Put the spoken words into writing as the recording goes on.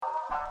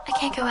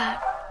Can't go out.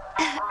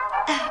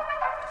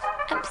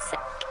 I'm sick.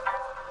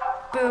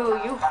 Boo,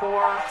 you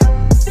whore.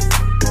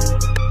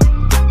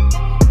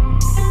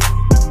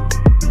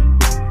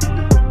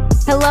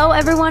 Hello,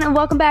 everyone, and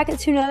welcome back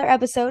to another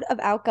episode of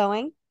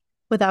Outgoing.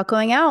 Without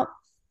going out.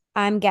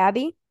 I'm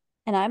Gabby,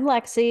 And I'm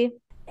Lexi.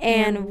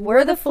 and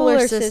we're the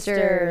Fuller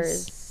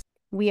Sisters.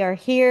 We are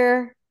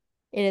here.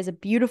 It is a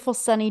beautiful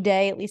sunny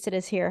day. At least it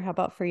is here. How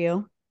about for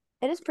you?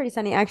 It is pretty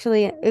sunny,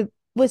 actually. It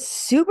was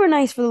super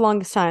nice for the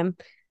longest time,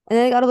 and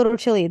then it got a little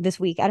chilly this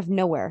week out of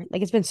nowhere.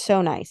 Like, it's been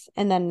so nice,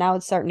 and then now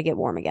it's starting to get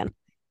warm again.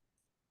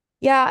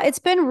 Yeah, it's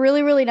been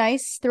really, really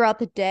nice throughout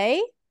the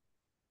day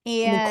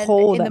And then and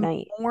cold in at the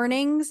night.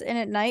 mornings and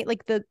at night.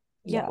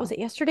 Yeah. Was it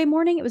yesterday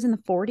morning? It was in the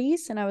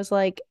 40s. And I was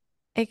like,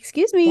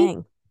 excuse me.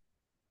 Dang.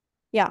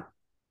 Yeah.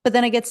 But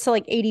then it gets to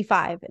like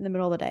 85 in the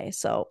middle of the day.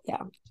 So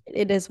Yeah.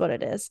 it is what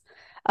it is.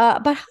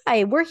 But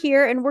hi, we're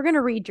here and we're going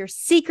to read your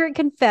secret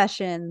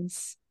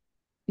confessions.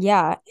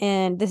 Yeah,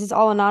 and this is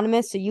all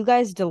anonymous, so you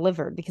guys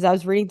delivered because I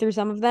was reading through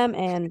some of them,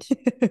 and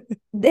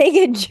they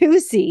get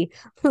juicy,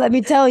 let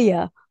me tell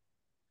you.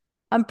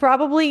 I'm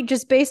probably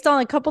just based on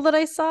a couple that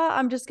I saw,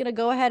 I'm just going to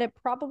go ahead and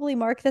probably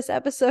mark this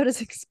episode as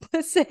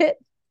explicit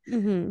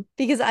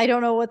because I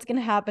don't know what's going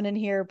to happen in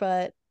here.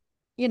 But,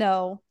 you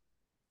know,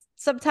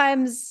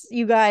 sometimes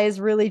you guys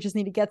really just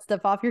need to get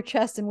stuff off your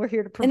chest and we're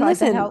here to And provide that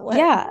listen, outlet.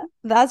 yeah,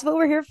 that's what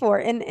we're here for.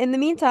 And in the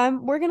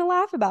meantime, we're going to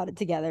laugh about it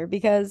together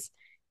because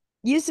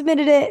you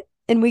submitted it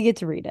and we get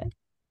to read it.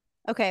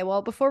 Okay,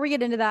 well, before we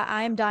get into that,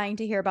 I am dying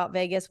to hear about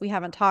Vegas. We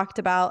haven't talked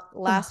about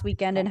last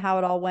weekend and how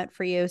it all went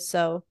for you.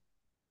 So,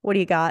 what do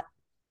you got?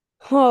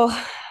 Well,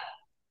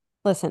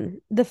 listen,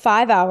 the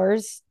 5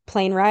 hours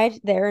plane ride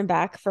there and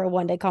back for a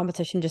 1 day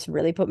competition just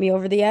really put me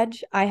over the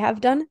edge. I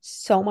have done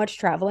so much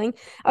traveling.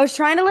 I was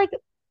trying to like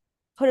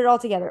put it all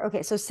together.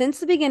 Okay, so since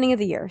the beginning of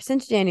the year,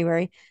 since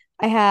January,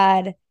 I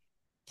had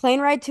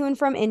plane ride to and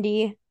from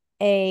Indy,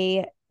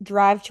 a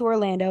drive to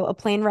Orlando, a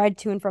plane ride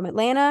to and from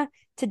Atlanta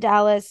to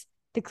Dallas,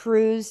 the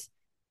cruise,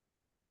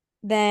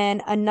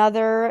 then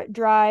another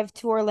drive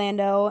to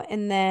Orlando,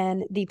 and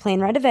then the plane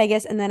ride to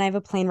Vegas, and then I have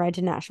a plane ride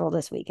to Nashville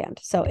this weekend.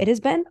 So it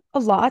has been a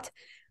lot,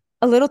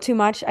 a little too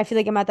much. I feel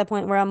like I'm at that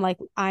point where I'm like,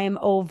 I am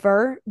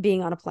over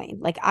being on a plane.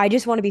 Like, I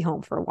just want to be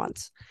home for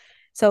once.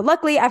 So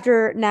luckily,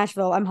 after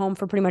Nashville, I'm home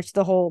for pretty much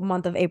the whole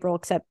month of April,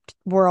 except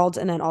Worlds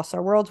and then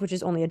All-Star Worlds, which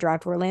is only a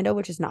drive to Orlando,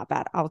 which is not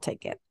bad. I'll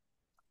take it.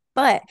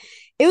 But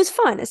it was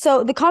fun.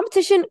 So the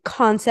competition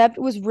concept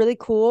was really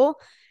cool,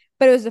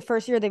 but it was the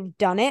first year they've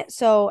done it.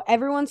 So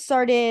everyone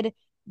started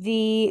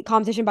the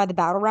competition by the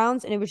battle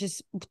rounds, and it was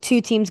just two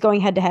teams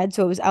going head to head.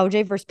 So it was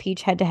LJ versus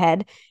Peach head to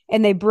head,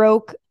 and they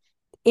broke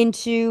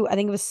into, I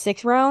think it was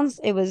 6 rounds.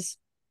 It was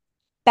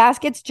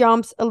baskets,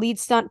 jumps, elite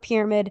stunt,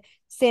 pyramid,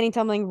 standing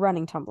tumbling,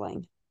 running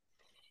tumbling.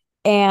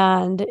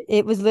 And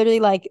it was literally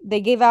like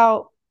they gave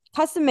out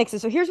custom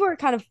mixes. So here's where it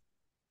kind of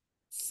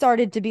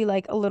started to be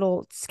like a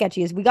little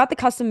sketchy is we got the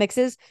custom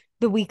mixes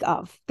the week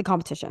of the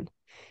competition.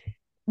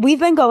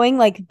 We've been going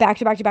like back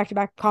to back to back to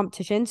back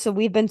competitions. So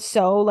we've been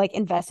so like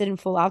invested in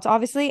full outs,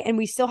 obviously. And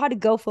we still had to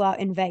go full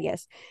out in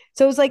Vegas.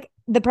 So it was like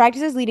the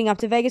practices leading up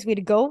to Vegas, we had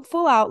to go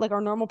full out like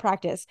our normal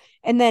practice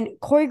and then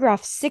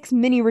choreograph 6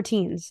 mini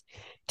routines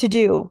to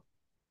do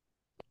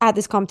at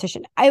this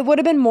competition. It would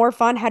have been more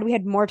fun had we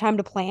had more time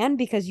to plan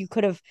because you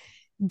could have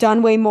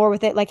done way more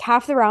with it. Like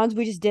half the rounds,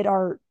 we just did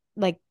our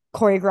like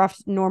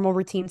choreographed normal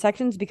routine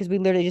sections because we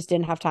literally just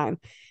didn't have time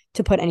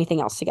to put anything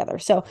else together.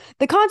 So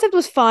the concept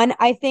was fun.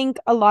 I think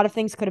a lot of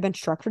things could have been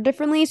structured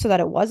differently so that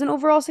it was an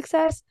overall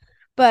success,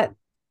 but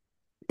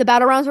the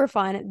battle rounds were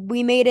fun.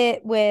 We made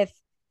it with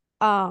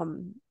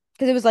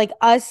because it was like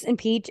us and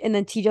Peach and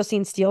then TJC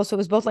and Steel. So it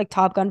was both like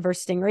Top Gun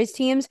versus Stingrays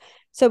teams.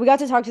 So we got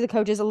to talk to the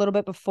coaches a little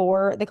bit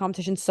before the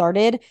competition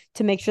started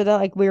to make sure that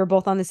like we were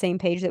both on the same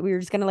page, that we were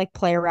just gonna like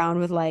play around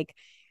with like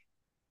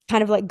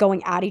kind of like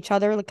going at each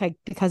other, like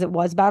because it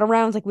was battle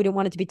rounds. Like we didn't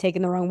want it to be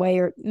taken the wrong way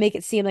or make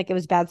it seem like it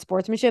was bad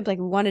sportsmanship. Like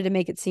we wanted to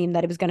make it seem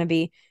that it was gonna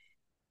be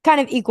kind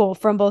of equal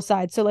from both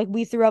sides. So like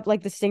we threw up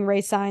like the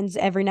Stingray signs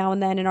every now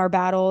and then in our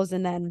battles,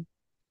 and then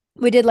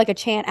we did like a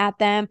chant at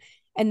them,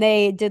 and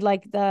they did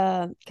like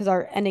because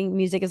our ending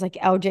music is like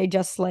LJ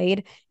just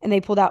slayed, and they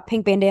pulled out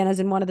pink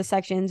bandanas in one of the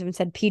sections and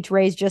said Peach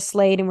Ray's just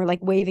slayed, and we're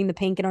like waving the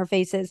pink in our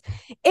faces.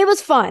 It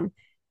was fun.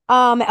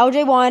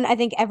 LJ won, I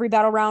think, every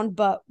battle round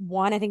but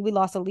one. I think we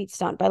lost elite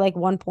stunt by like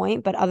 1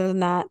 point, but other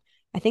than that,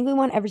 I think we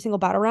won every single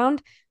battle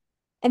round.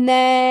 And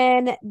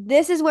then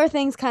this is where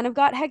things kind of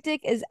got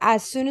hectic is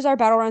as soon as our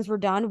battle rounds were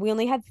done, we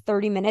only had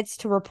 30 minutes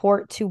to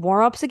report to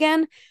warm-ups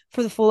again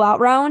for the full out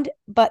round.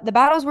 But the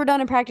battles were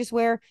done in practice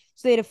wear,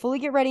 so they had to fully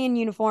get ready in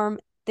uniform.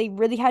 They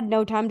really had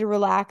no time to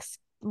relax,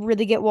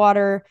 really get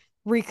water,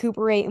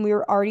 recuperate, and we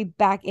were already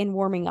back in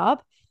warming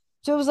up.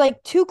 So it was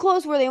like too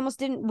close where they almost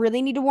didn't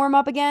really need to warm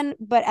up again.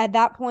 But at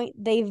that point,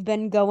 they've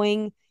been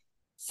going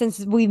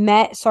since we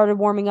met, started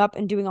warming up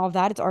and doing all of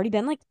that. It's already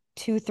been like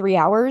 2, 3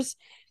 hours.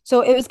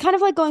 So it was kind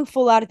of like going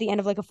full out at the end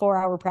of like a 4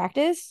 hour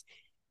practice.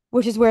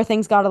 which is where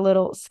things got a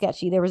little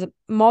sketchy. There was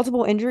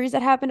multiple injuries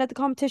that happened at the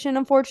competition,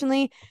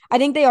 unfortunately. I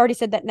think they already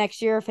said that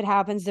next year, if it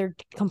happens, they're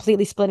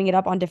completely splitting it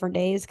up on different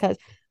days because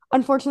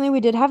unfortunately we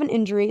did have an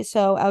injury.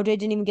 So LJ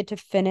didn't even get to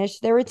finish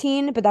their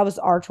routine, but that was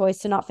our choice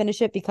to not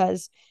finish it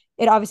because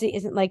it obviously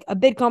isn't like a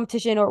big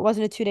competition or it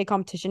wasn't a 2 day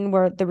competition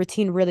where the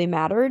routine really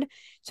mattered.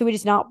 So we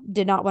just not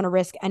did not want to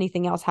risk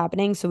anything else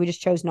happening. So we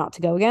just chose not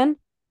to go again.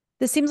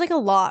 This seems like a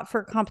lot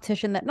for a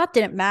competition that not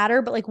didn't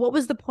matter, but like what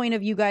was the point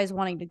of you guys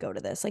wanting to go to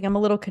this? Like I'm a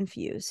little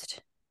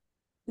confused.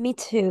 Me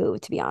too,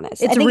 to be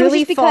honest. I It's think it was really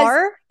just because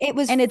far it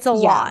was, and it's a yeah.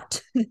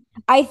 lot.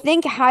 I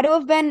think had to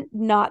have been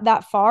not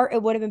that far,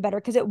 it would have been better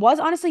because it was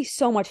honestly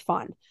so much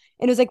fun.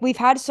 And it was like we've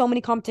had so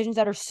many competitions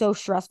that are so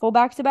stressful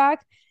back to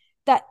back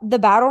that the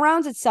battle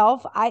rounds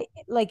itself, I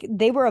like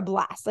they were a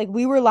blast. Like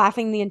we were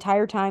laughing the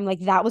entire time. Like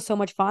that was so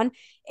much fun.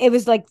 It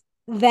was like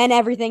then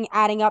everything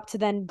adding up to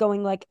then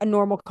going like a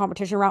normal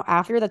competition route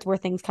after. That's where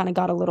things kind of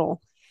got a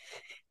little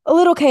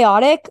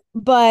chaotic.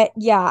 But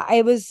yeah,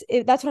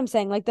 that's what I'm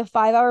saying. Like the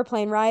 5 hour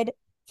plane ride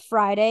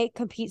Friday,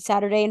 compete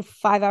Saturday, and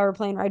 5 hour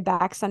plane ride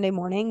back Sunday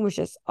morning was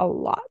just a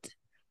lot.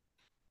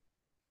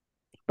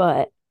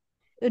 But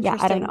yeah,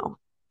 I don't Interesting. know.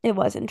 It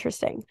was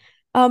interesting.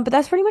 But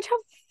that's pretty much how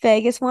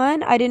Vegas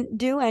went. I didn't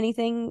do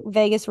anything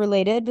Vegas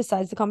related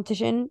besides the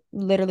competition,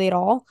 literally at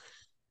all.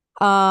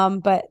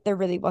 But there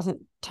really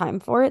wasn't time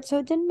for it, so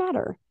it didn't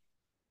matter.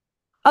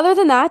 Other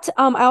than that,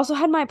 I also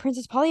had my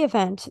Princess Polly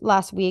event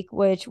last week,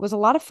 which was a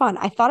lot of fun.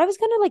 I thought I was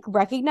gonna like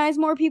recognize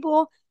more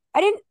people.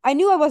 I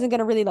knew I wasn't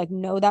gonna really like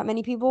know that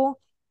many people,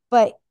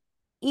 but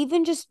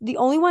even just the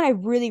only one I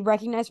really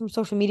recognized from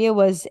social media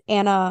was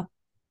Anna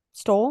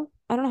Stoll.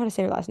 I don't know how to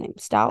say her last name. I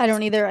Stout.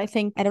 don't either. I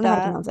think I don't know how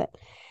to that pronounce it.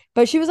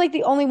 But she was like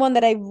the only one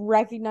that I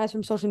recognized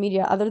from social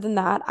media. Other than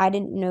that, I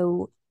didn't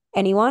know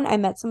anyone. I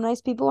met some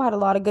nice people, had a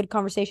lot of good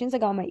conversations. I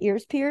got my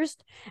ears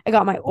pierced. I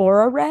got my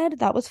aura read.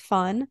 That was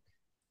fun.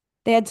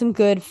 They had some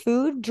good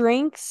food,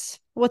 drinks.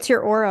 what's your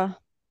aura?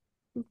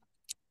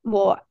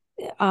 Well,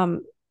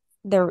 um,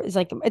 there is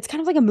like it's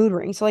kind of like a mood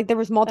ring. So like there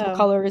was multiple Oh,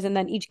 colors, and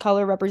then each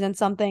color represents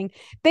something.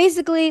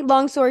 Basically,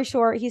 long story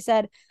short, he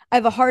said, I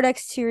have a hard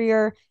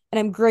exterior and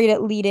I'm great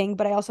at leading,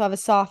 but I also have a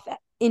soft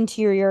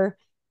interior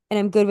and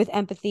I'm good with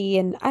empathy.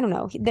 And I don't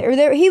know.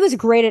 He was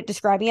great at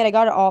describing it. I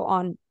got it all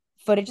on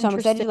footage, so I'm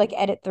excited to like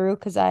interesting. edit through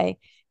because I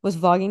was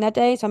vlogging that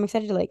day. So I'm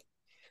excited to like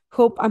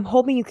I'm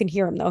hoping you can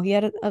hear him though. He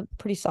had a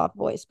pretty soft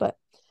voice, but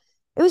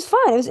it was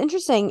fun. It was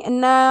interesting.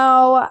 And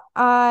now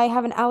I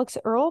have an Alex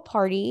Earl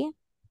party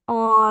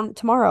on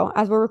tomorrow.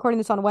 As we're recording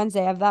this on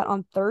Wednesday, I have that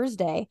on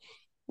Thursday,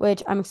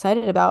 which I'm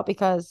excited about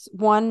because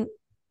one,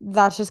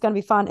 that's just gonna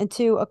be fun. And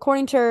two,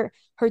 according to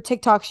her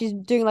TikTok, she's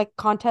doing like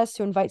contests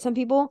to invite some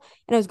people.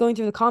 And I was going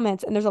through the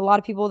comments, and there's a lot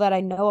of people that I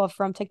know of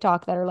from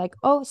TikTok that are like,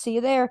 "Oh, see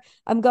you there.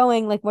 I'm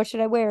going. Like, what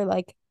should I wear?"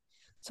 Like,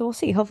 so we'll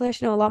see. Hopefully, I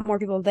should know a lot more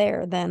people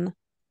there than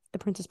the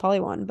Princess Polly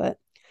one. But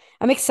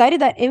I'm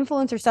excited that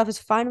influencer stuff is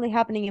finally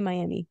happening in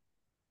Miami.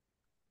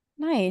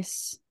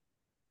 Nice.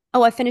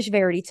 Oh, I finished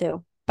Verity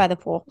too by the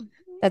pool.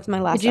 That's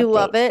my Did last you update.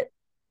 love it?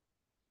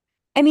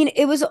 I mean,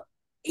 it was,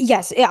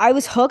 yes, I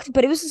was hooked,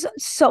 but it was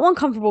so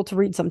uncomfortable to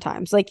read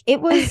sometimes. Like,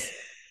 it was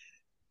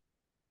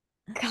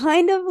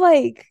kind of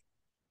like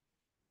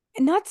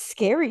not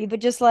scary, but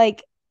just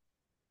like,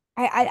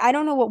 I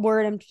don't know what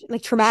word I'm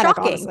like, traumatic,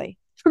 Shocking. honestly.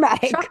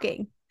 Traumatic.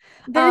 Shocking.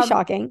 Very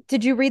shocking.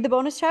 Did you read the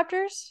bonus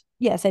chapters?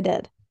 Yes, I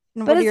did.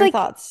 And But what are it's your like,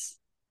 thoughts?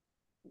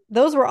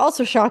 Those were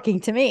also shocking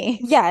to me.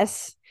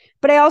 yes.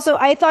 But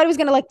I thought it was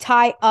gonna like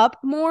tie up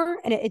more,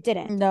 and it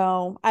didn't.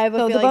 No, I have a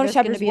So the feeling bonus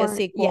there's going to chapters be a weren't,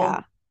 sequel.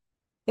 yeah.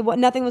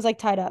 Nothing was like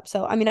tied up.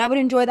 So I mean, I would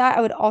enjoy that.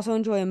 I would also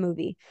enjoy a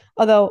movie.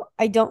 Although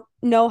I don't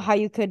know how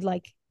you could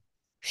like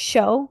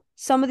show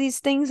some of these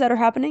things that are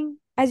happening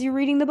as you're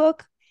reading the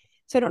book.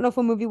 So I don't know if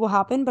a movie will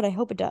happen, but I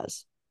hope it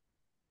does.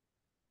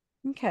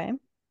 Okay.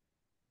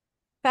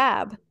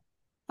 Fab.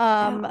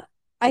 Yeah. Um,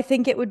 I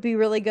think it would be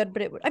really good,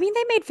 but it would, I mean,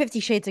 they made 50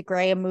 Shades of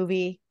Grey a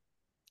movie,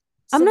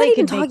 I'm so not they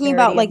even could make talking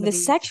about Verity a like the movie.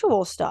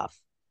 sexual stuff.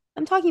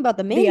 I'm talking about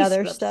the The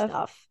other manuscript stuff.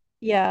 stuff.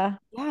 Yeah.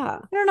 Yeah.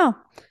 I don't know.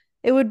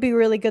 It would be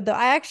really good though.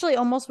 I actually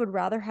almost would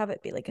rather have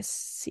it be like a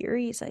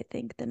series, I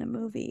think, than a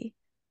movie.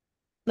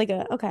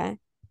 Okay.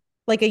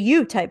 Like a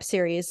You type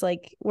series,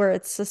 like where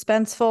it's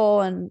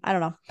suspenseful and I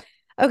don't know.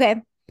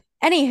 Okay.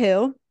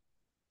 Anywho,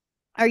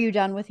 are you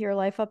done with your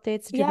life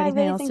updates? Did you Yeah, have I anything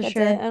really else think to that's it.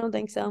 share? I don't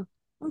think so.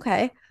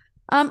 Okay.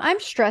 I'm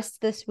stressed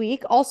this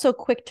week. Also,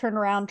 quick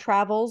turnaround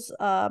travels.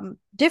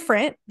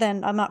 Different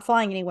than I'm not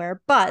flying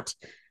anywhere, but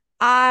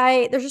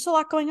there's just a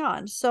lot going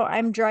on. So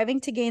I'm driving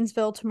to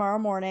Gainesville tomorrow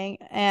morning,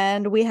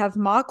 and we have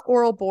mock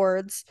oral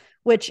boards,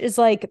 which is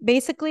like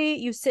basically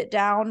you sit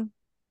down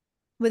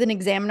with an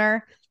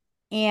examiner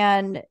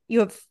and you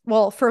have,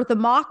 well, for the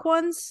mock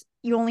ones,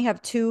 you only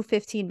have two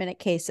 15-minute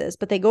cases,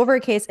 but they go over a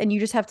case and you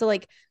just have to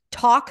like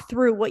talk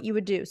through what you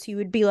would do. So you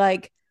would be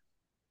like,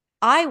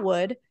 I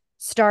would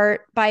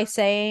start by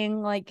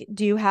saying, like,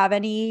 do you have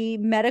any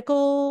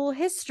medical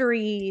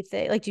history?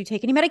 Like, do you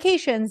take any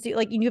medications?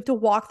 You have to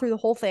walk through the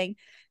whole thing.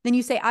 Then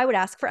you say, I would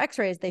ask for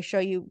x-rays. They show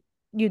you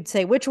you'd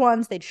say which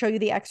ones, they'd show you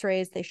the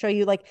x-rays, they show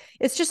you like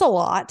it's just a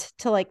lot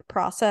to like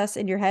process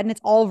in your head, and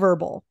it's all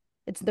verbal.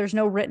 There's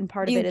no written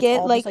part Do of you it. It's get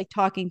all just like like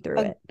talking through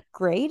a it.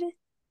 grade?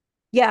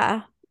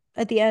 Yeah.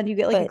 At the end, you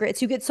get like a But grade.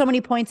 So you get so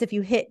many points if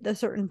you hit the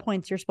certain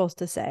points you're supposed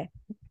to say.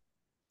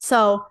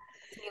 So,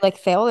 you like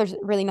fail? There's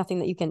really nothing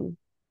that you can.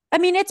 I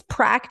mean, it's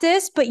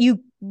practice, but you're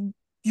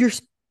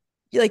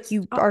like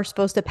you Oh, are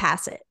supposed to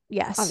pass it.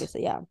 Yes.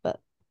 obviously, yeah. But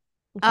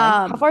okay.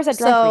 How far is that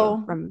drive for you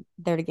So from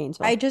there to I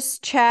Gainesville?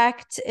 just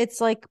checked. It's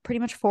like pretty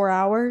much 4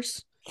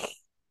 hours.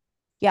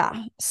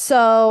 Yeah.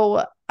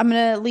 So I'm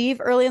gonna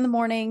leave early in the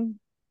morning,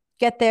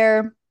 get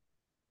there,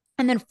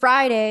 and then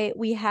Friday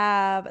we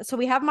have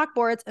mock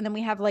boards, and then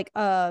we have like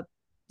a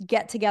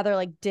get together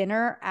like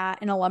dinner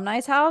at an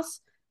alumni's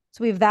house.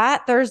 So we have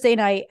that Thursday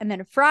night, and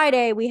then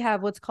Friday we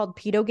have what's called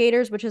Pedo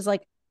Gators, which is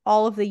like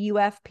all of the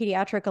UF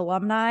pediatric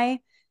alumni.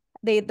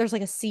 There's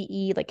like a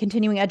CE like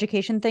continuing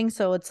education thing,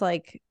 so it's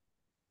like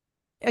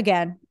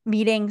again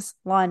meetings,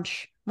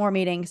 lunch, more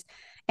meetings,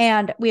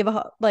 and we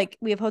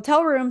have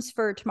hotel rooms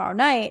for tomorrow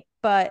night,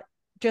 but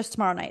just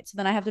tomorrow night. So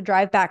then I have to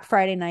drive back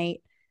Friday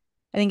night.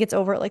 I think it's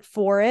over at like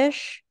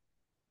 4ish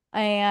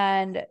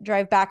and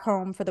drive back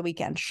home for the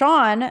weekend.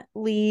 Sean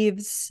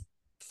leaves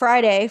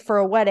Friday for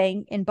a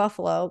wedding in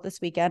Buffalo this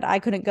weekend. I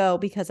couldn't go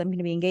because I'm going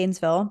to be in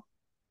Gainesville.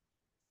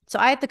 So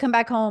I have to come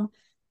back home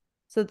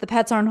so that the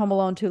pets aren't home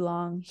alone too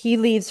long. He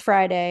leaves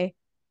Friday.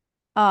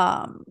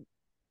 Um,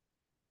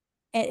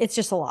 it's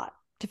just a lot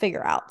to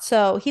figure out.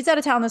 So he's out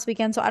of town this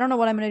weekend. So I don't know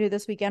what I'm going to do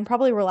this weekend.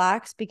 Probably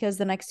relax because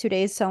the next 2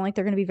 days sound like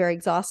they're going to be very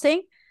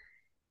exhausting.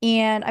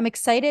 And I'm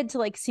excited to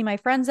like see my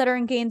friends that are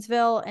in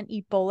Gainesville and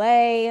eat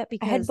bollet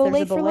I had because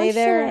there's a bollet for bollet lunch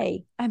there.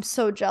 today. I'm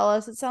so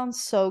jealous. It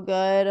sounds so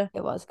good.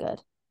 It was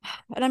good.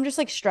 And I'm just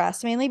like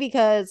stressed mainly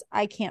because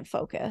I can't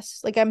focus.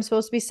 Like I'm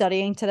supposed to be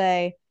studying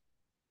today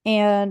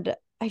and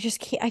I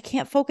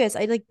can't focus.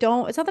 I like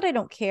don't it's not that I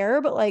don't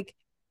care, but like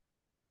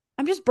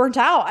I'm just burnt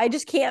out. I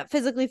just can't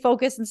physically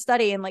focus and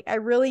study and like I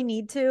really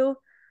need to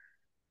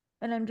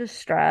and I'm just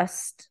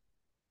stressed.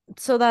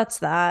 So that's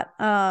that.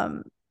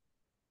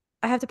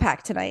 I have to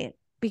pack tonight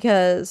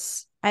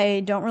because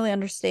I don't really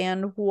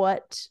understand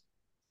what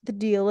the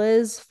deal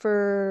is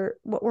for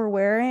what we're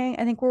wearing.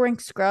 I think we're wearing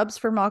scrubs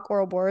for mock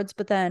oral boards,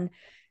 but then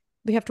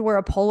we have to wear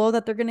a polo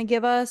that they're going to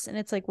give us. And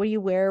it's like, what do you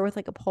wear with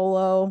like a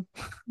polo?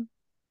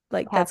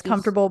 Like that's Khakis.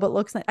 comfortable, but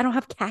looks like I don't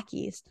have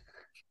khakis.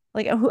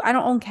 Like I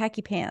don't own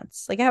khaki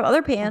pants. Like I have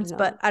other I do pants,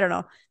 but not. I don't know.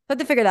 I have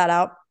to figure that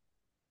out.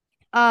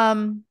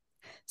 Um,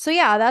 so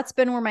yeah, that's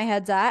been where my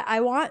head's at. I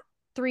want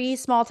 3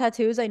 small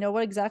tattoos. I know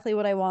exactly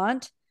what I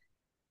want.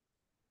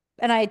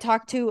 And I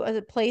talked to a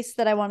place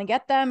that I want to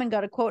get them and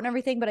got a quote and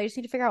everything, but I just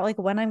need to figure out like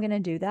when I'm going to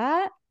do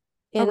that.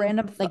 A In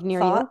random like near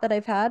thought you. that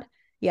I've had.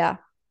 Yeah.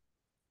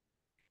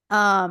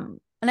 And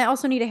I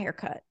also need a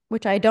haircut,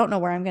 which I don't know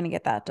where I'm going to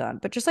get that done,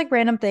 but just like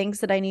random things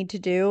that I need to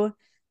do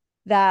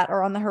that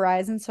are on the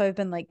horizon. So I've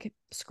been like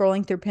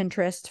scrolling through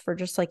Pinterest for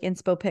just like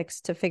inspo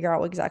pics to figure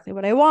out exactly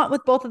what I want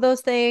with both of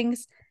those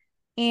things.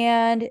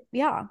 And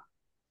yeah,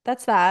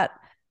 that's that.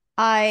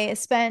 I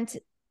spent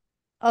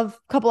a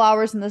couple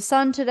hours in the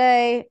sun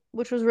today,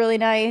 which was really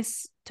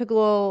nice. Took a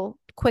little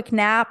quick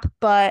nap,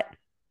 but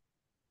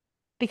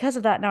because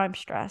of that, now I'm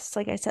stressed.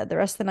 Like I said, the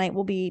rest of the night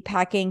we'll be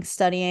packing,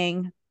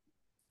 studying.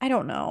 I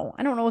don't know.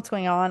 I don't know what's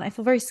going on. I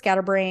feel very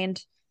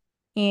scatterbrained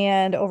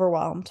and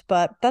overwhelmed,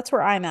 but that's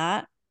where I'm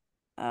at.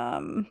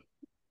 Um,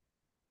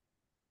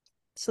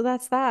 so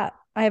that's that.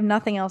 I have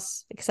nothing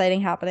else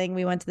exciting happening.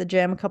 We went to the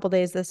gym a couple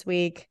days this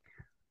week.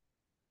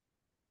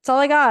 That's all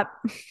I got.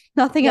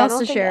 Nothing Yeah, I else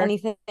don't to think share.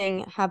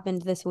 anything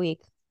happened this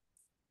week.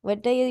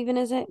 What day even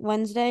is it?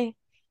 Wednesday?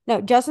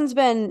 No, Justin's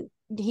been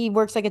he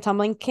works like a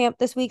tumbling camp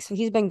this week, so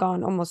he's been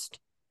gone almost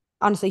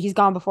honestly, he's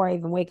gone before I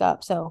even wake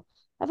up. So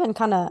I've been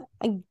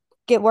I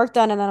get work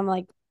done and then I'm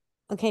like,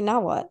 okay,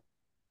 now what?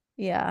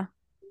 Yeah,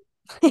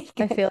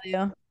 I feel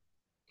you.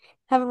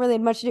 Haven't really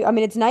had much to do. I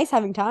mean, it's nice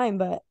having time,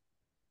 but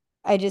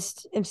I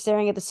just am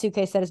staring at the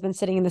suitcase that has been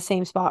sitting in the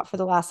same spot for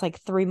the last like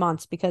 3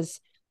 months because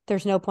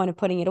there's no point of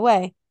putting it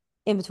away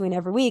in between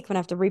every week when I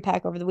have to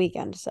repack over the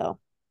weekend. So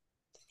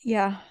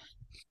Yeah,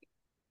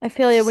 I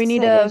feel you. just We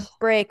need excited. a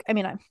break. I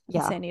mean, I say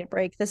Yeah. I need a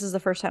break. This is the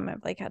first time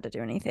I've like had to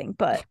do anything,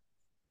 but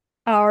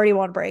I already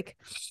want a break.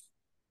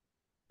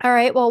 All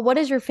right. Well, what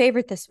is your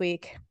favorite this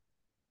week?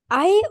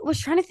 I was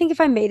trying to think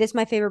if I made this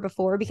my favorite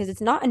before because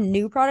it's not a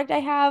new product I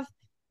have,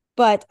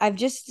 but I've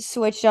just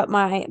switched up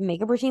my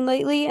makeup routine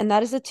lately, and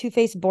that is the Too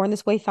Faced Born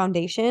This Way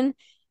foundation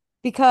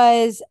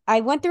because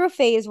I went through a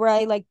phase where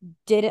I like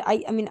did it.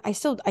 I mean, I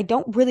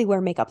don't really wear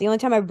makeup. The only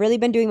time I've really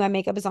been doing my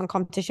makeup is on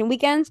competition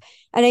weekends,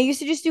 and I used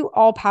to just do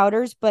all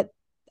powders, but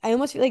I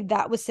almost feel like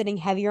that was sitting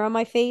heavier on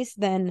my face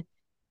than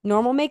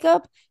normal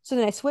makeup. So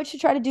then I switched to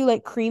try to do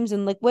like creams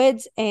and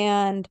liquids,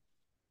 and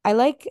I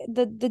like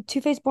the Too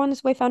Faced Born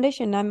This Way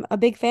foundation. I'm a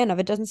big fan of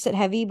it. Doesn't sit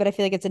heavy, but I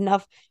feel like it's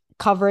enough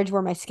coverage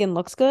where my skin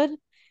looks good.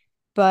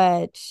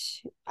 But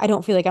I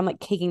don't feel like I'm like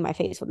caking my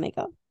face with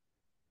makeup.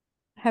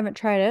 I haven't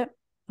tried it.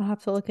 I'll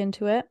have to look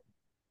into it.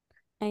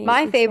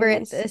 My It's very favorite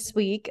nice. this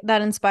week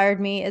that inspired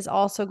me is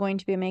also going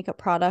to be a makeup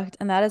product,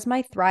 and that is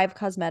my Thrive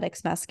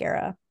Cosmetics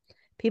mascara.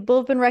 People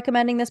have been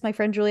recommending this. My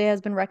friend Julia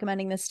has been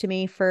recommending this to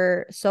me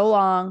for so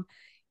long.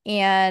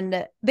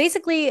 And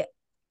basically,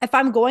 if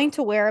I'm going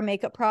to wear a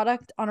makeup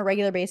product on a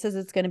regular basis,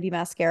 it's going to be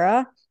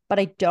mascara, but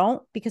I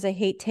don't because I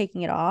hate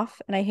taking it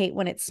off and I hate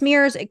when it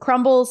smears, it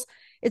crumbles.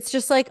 It's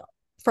just like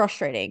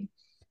frustrating.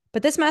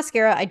 But this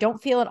mascara, I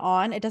don't feel it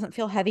on. It doesn't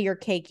feel heavy or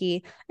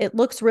cakey. It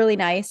looks really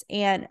nice.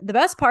 And the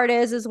best part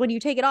is when you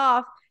take it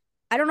off,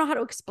 I don't know how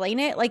to explain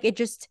it. Like it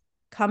just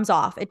comes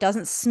off. It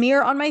doesn't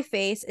smear on my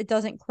face. It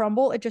doesn't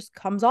crumble. It just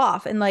comes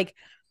off. And like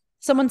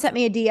someone sent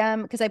me a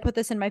DM because I put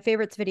this in my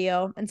favorites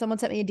video, and someone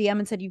sent me a DM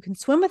and said you can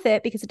swim with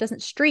it because it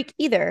doesn't streak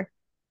either.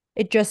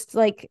 It just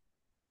like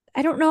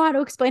I don't know how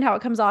to explain how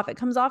it comes off. It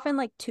comes off in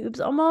like tubes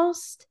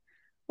almost,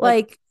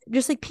 Like, like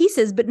just like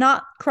pieces, but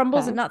not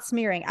crumbles and okay. not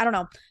smearing. I don't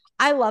know.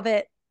 I love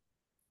it.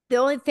 The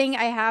only thing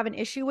I have an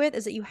issue with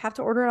is that you have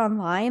to order it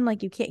online.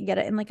 Like you can't get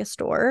it in like a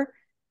store.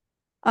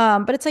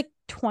 But it's like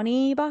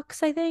 20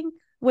 bucks, I think,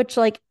 which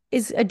like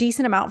is a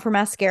decent amount for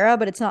mascara,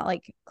 but it's not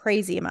like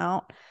crazy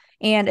amount.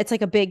 And it's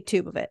like a big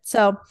tube of it.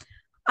 So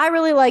I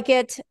really like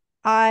it.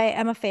 I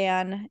am a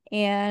fan,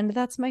 and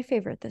that's my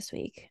favorite this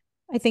week.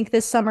 I think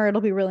this summer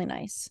it'll be really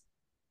nice.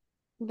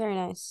 Very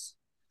nice.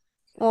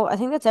 Well, I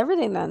think that's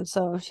everything then.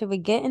 So, should we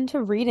get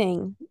into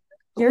reading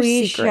your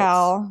We secrets?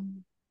 shall.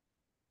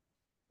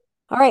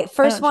 All right, Why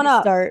first don't one you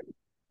up. start?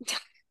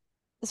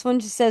 This one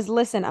just says,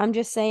 "Listen, I'm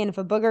just saying if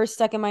a booger is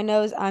stuck in my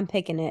nose, I'm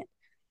picking it."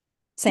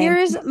 Same.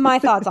 Here's my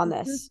thoughts on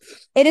this.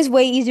 It is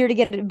way easier to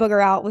get a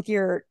booger out with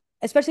your,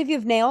 especially if you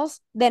have nails,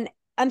 then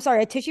I'm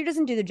sorry, a tissue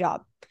doesn't do the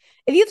job.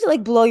 If you have to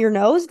like blow your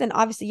nose, then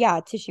obviously, yeah,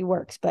 a tissue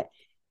works. But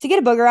to get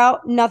a booger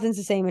out, nothing's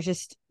the same. It's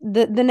just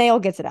the nail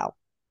gets it out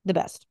the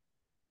best.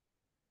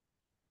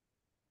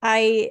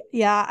 I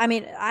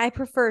mean, I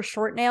prefer a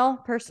short nail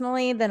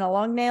personally than a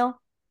long nail,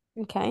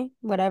 Okay,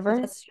 but whatever.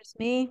 that's just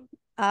me.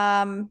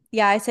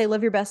 Yeah, I say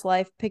live your best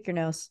life, pick your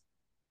nose.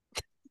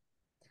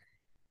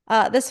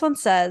 This one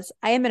says,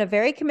 I am in a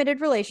very committed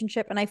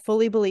relationship and I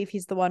fully believe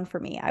he's the one for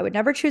me. I would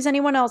never choose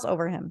anyone else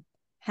over him.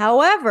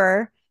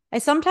 However, I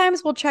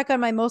sometimes will check on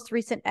my most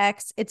recent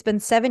ex. It's been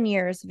 7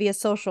 years via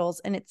socials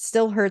and it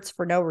still hurts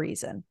for no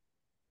reason.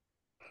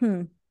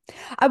 Hmm.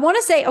 I want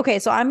to say, okay,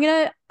 so I'm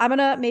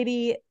gonna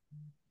maybe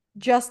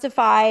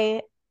justify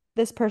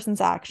this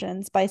person's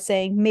actions by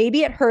saying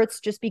maybe it hurts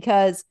just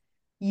because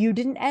you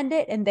didn't end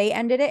it and they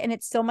ended it and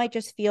it still might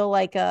just feel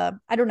like a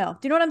I don't know.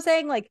 Do you know what I'm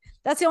saying? Like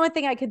that's the only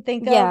thing I could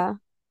think of Yeah.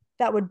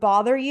 that would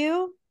bother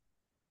you.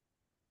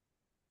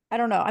 I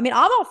don't know. I mean,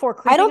 I'm all for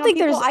I creeping don't on think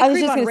people. there's, I I was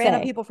creep just on gonna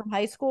random say, people from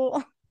high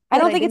school I that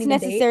don't I think didn't it's even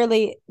date.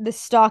 necessarily the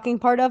stalking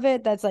part of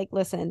it. That's like,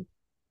 listen,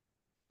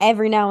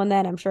 every now and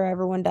then, I'm sure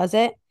everyone does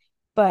it.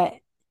 But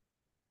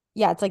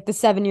yeah, it's like the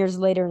 7 years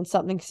later and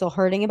something's still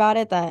hurting about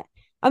it that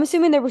I'm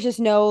assuming there was just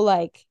no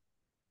like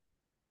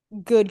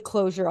good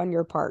closure on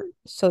your part.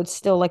 So it's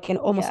still like an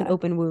almost an Yeah,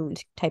 open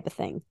wound type of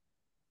thing.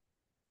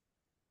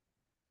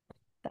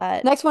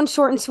 that Next one,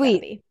 short and it's gotta sweet.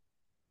 be.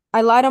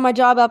 I lied on my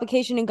job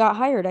application and got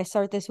hired. I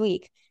start this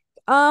week.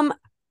 Um,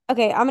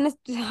 okay, I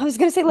was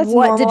gonna say let's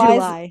What did you normalize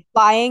lie?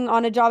 lying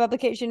on a job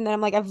application. And then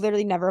I'm like, I've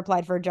literally never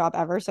applied for a job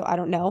ever, so I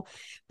don't know.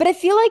 But I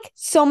feel like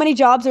so many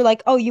jobs are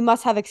like, oh, you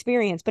must have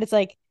experience. But it's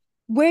like,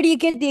 where do you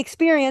get the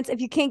experience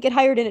if you can't get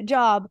hired in a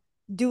job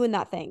doing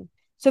that thing?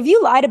 So if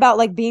you lied about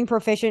like being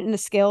proficient in a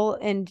skill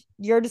and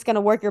you're just gonna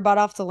work your butt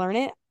off to learn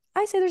it,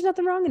 I say there's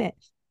nothing wrong in it.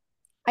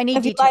 I need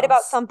If you lied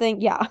about details.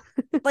 something, yeah.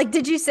 Like,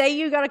 did you say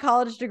you got a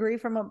college degree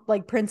from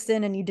like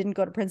Princeton and you didn't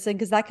go to Princeton?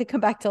 Because that could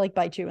come back to like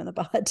bite you in the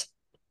butt.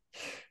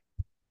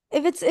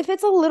 If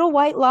it's a little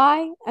white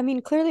lie, I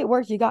mean, clearly it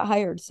worked. You got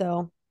hired,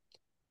 so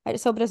I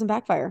just hope it doesn't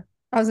backfire.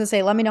 I was gonna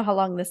say, let me know how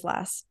long this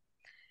lasts.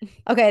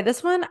 Okay,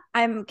 this one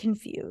I'm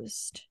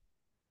confused.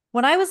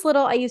 When I was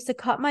little, I used to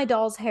cut my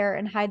doll's hair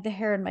and hide the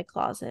hair in my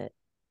closet.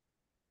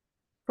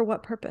 For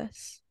what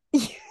purpose?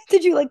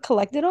 Did you like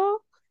collect it all?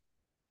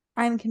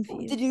 I'm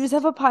Did you just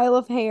have confused. a pile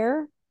of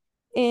hair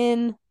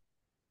in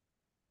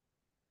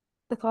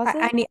the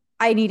I, I closet? need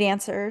I need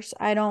answers.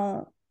 I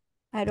don't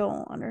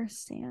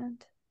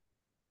understand.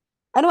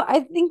 I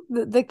think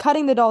the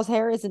cutting the doll's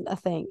hair isn't a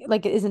thing.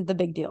 Like it isn't the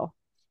big deal.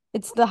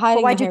 It's the But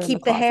hiding the why'd you hair in the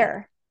keep the closet.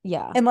 hair?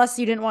 Yeah. Unless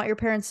you didn't want your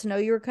parents to know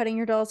you were cutting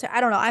your doll's hair.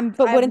 I don't know.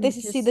 But wouldn't they I'm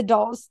see the just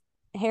doll's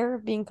hair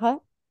being cut?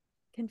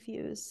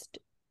 confused.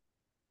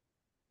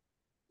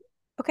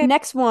 Okay.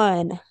 Next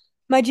one.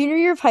 My junior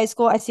year of high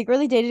school, I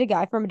secretly dated a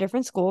guy from a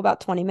different school about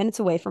 20 minutes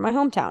away from my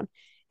hometown.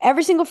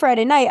 Every single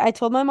Friday night, I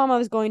told my mom I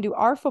was going to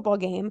our football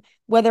game,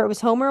 whether it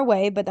was home or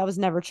away, but that was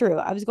never true.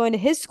 I was going to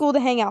his school to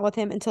hang out with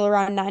him until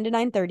around 9 to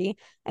 9:30,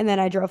 and then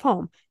I drove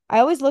home. I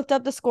always looked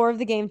up the score of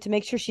the game to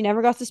make sure she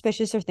never got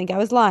suspicious or think I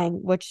was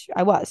lying, which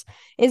I was.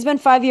 It's been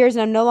 5 years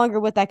and I'm no longer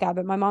with that guy,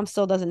 but my mom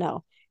still doesn't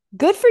know.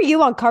 Good for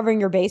you on covering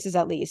your bases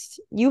at least.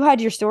 You had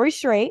your story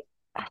straight.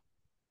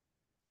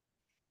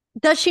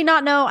 Does she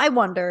not know? I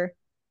wonder.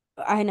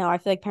 I know. I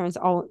feel like parents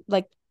all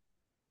like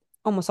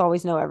almost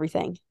always know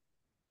everything.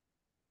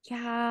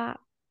 Yeah.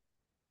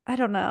 I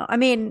don't know. I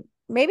mean,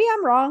 maybe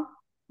I'm wrong.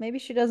 Maybe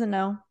she doesn't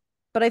know.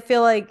 But I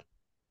feel like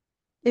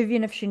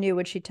even if she knew,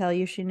 would she tell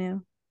you she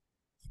knew?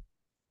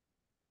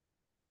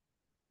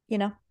 You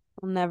know?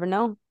 We'll never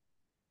know.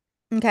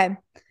 Okay.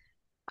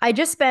 I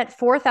just spent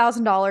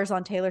 $4,000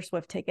 on Taylor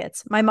Swift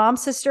tickets. My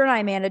mom's sister and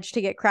I managed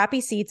to get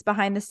crappy seats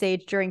behind the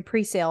stage during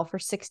pre-sale for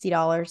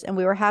 $60, and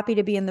we were happy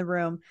to be in the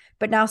room.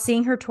 But now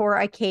seeing her tour,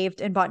 I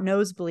caved and bought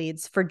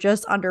nosebleeds for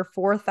just under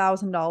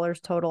 $4,000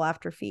 total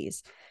after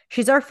fees.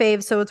 She's our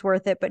fave, so it's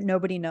worth it, but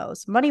nobody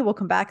knows. Money will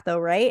come back though,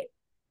 right?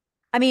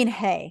 I mean,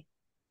 hey,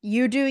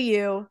 you do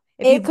you.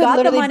 If It you've could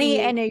got the literally money be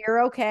and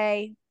you're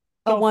okay,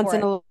 a go once for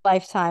in it. a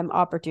lifetime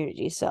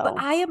opportunity. But So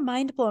I am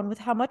mind blown with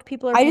how much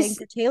people are I paying just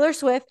for Taylor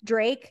Swift,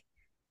 Drake,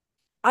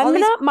 all I'm these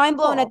not mind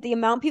blown at people. the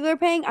amount people are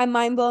paying. I'm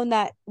mind blown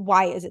that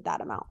why is it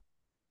that amount?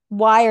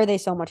 Why are they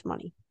so much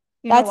money?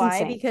 You know That's why?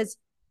 insane. Because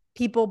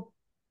people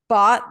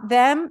bought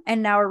them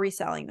and now are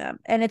reselling them.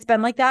 And it's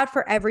been like that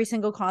for every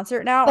single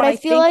concert now. But And I I feel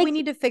think we like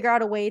need to figure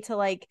out a way to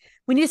like,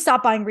 we need to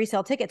stop buying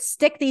resale tickets.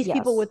 Stick these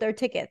people yes. with their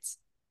tickets.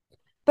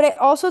 But I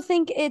also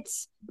think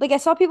it's like I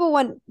saw people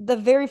when the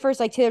very first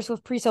like Taylor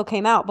Swift pre-sale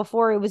came out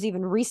before it was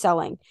even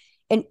reselling.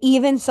 And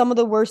even some of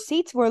the worst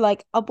seats were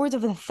like upwards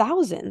of the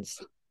thousands.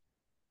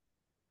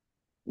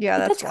 Yeah, Like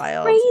that's that's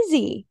wild.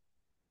 crazy.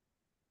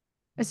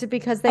 Is it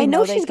because they I know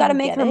know they she's got to can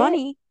make get her it?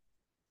 money,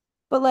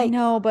 but I like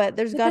know, but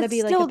there's got to that's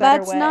be like a still better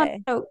that's not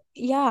way.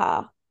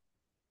 yeah.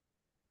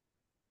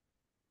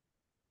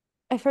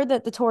 I've heard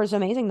that the tour is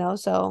amazing though,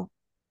 so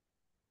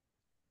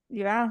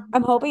Yeah.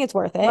 I'm hoping it's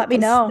worth it Let me because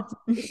know.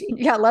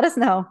 Yeah, let us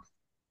know.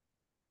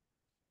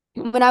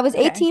 when I was Okay.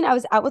 18, I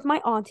was out with my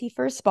auntie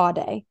for a spa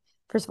day.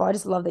 First of all, I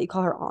just love that you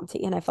call her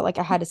auntie, and I felt like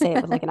I had to say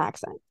it with like an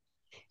accent.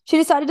 She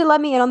decided to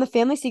let me in on the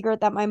family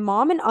secret that my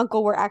mom and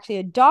uncle were actually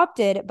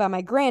adopted by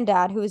my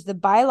granddad, who is the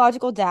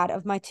biological dad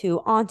of my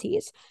two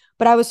aunties.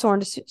 But I was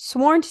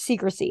sworn to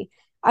secrecy.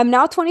 I'm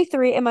now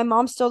 23, and my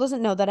mom still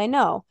doesn't know that I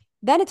know.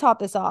 Then to top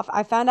this off,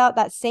 I found out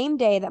that same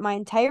day that my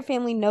entire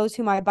family knows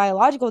who my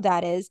biological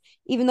dad is,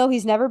 even though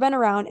he's never been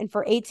around. And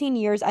for 18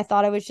 years, I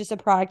thought I was just a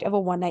product of a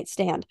one night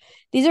stand.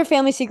 These are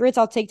family secrets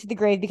I'll take to the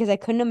grave because I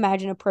couldn't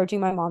imagine approaching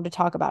my mom to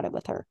talk about it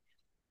with her.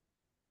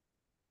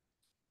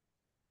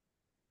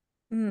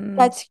 Hmm.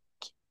 That's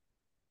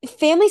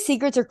family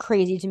secrets are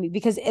crazy to me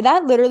because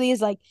that literally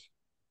is like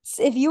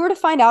if you were to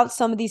find out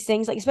some of these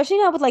things, like especially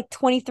now with like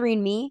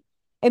 23andMe,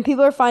 and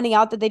people are finding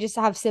out that they just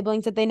have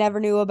siblings that they never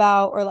knew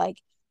about, or like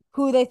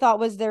who they thought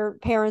was their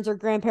parents or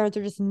grandparents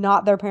are just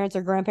not their parents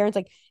or grandparents,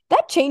 like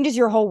that changes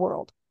your whole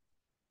world.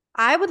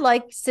 I would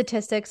like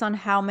statistics on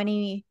how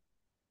many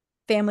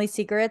family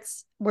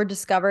secrets were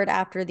discovered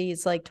after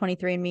these like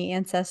 23andMe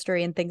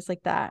ancestry and things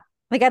like that.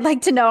 Like I'd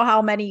like to know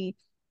how many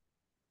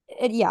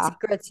Yeah,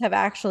 secrets have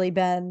actually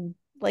been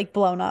like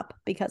blown up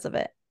because of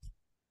it.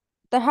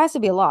 there has to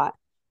be a lot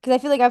because I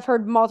feel like I've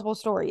heard multiple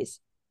stories.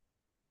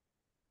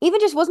 Even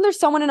just wasn't there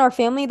someone in our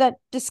family that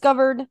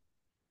discovered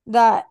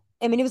that?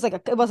 I mean, it was like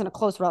it wasn't a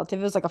close relative,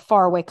 it was like a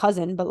far away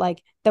cousin, but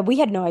like that we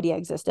had no idea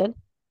existed.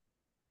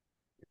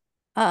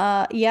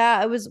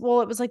 Yeah, it was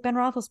like Ben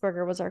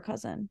Roethlisberger was our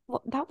cousin.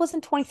 Well, that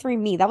wasn't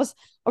 23andMe. That was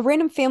a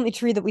random family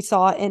tree that we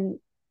saw in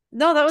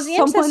No, that was the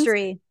someone's.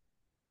 ancestry.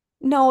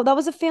 No, that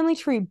was a family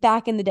tree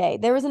back in the day.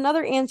 There was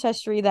another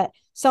ancestry that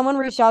someone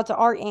reached out to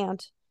our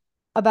aunt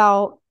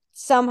about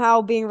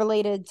somehow being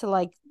related to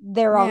like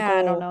their Yeah,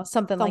 I don't uncle know,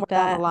 something somewhere like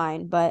down the that.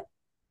 line, but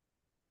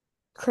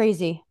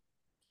crazy.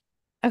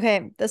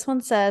 Okay, this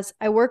one says,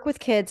 I work with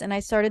kids and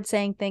I started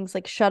saying things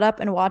like shut up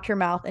and watch your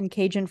mouth and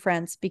Cajun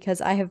French because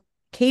I have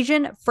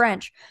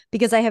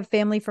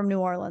family from New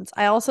Orleans.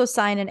 I also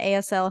sign an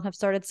ASL and have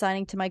started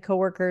signing to my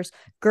coworkers,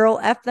 girl,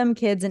 F them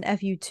kids and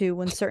F you too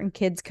when certain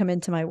kids come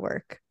into my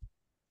work.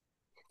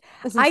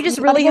 Listen, I you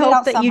just got to really get it hope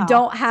out that you somehow.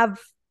 don't have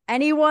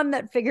anyone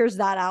that figures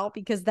that out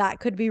because that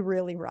could be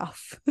really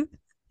rough.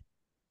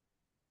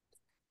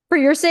 For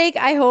your sake,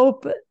 I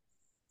hope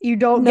you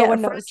don't No get a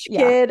one knows. French Yeah.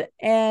 kid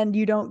and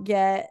you don't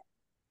get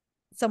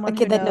A someone who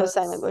kid that knows knows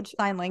sign language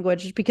sign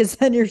language because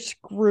then you're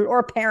screwed, or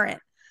a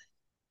parent.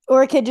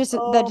 or a kid just that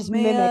Oh just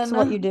mimics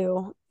what you man.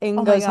 do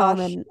Oh and my goes home gosh.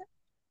 and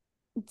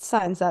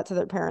signs that to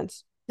their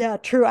parents. Yeah,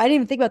 true. I didn't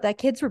even think about that.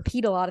 Kids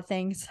repeat a lot of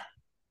things.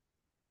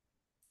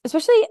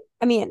 Especially,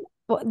 I mean,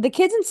 well, the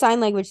kids in sign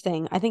language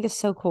thing, I think is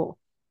so cool.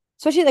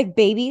 Especially like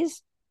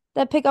babies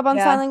that pick up on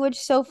sign Yeah. language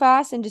so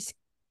fast and just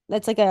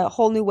that's like a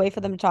whole new way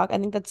for them to talk. I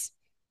think that's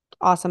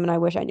awesome and I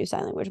wish I knew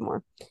sign language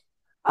more.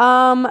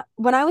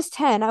 When I was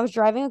 10, I was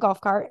driving a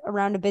golf cart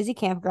around a busy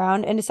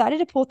campground and decided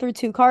to pull through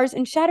two cars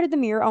and shattered the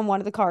mirror on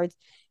one of the cars.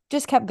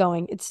 Just kept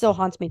going. It still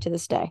haunts me to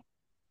this day.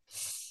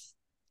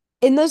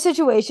 In those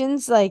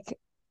situations, like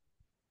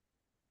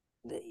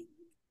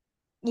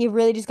you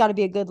really just got to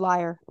be a good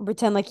liar.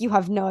 Pretend like you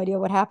have no idea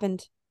what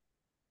happened.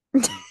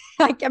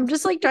 Like I'm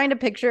just like trying to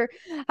picture.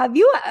 Have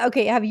you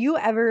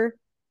ever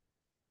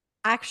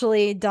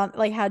actually done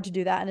like had to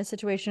do that in a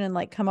situation and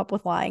like come up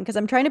with lying? Because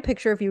I'm trying to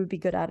picture if you would be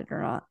good at it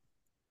or not.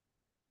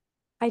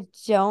 I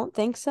don't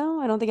think so.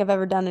 I don't think I've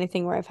ever done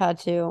anything where I've had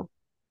to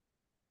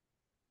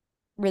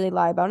really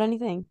lie about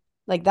anything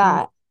like Mm.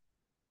 that.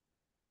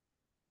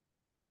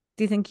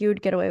 Do you think you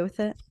would get away with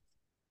it?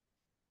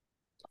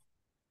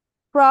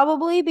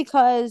 Probably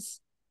because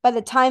by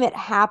the time it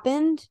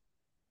happened,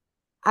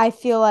 I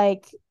feel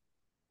like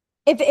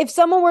if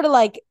someone were to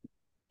like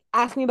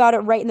ask me about it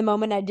right in the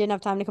moment and I didn't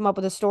have time to come up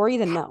with a story,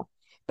 then no.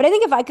 But I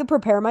think if I could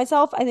prepare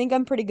myself, I think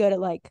I'm pretty good at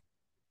like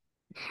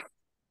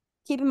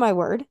keeping my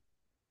word.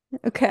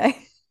 Okay.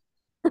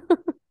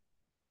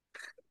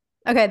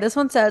 Okay, this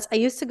one says, I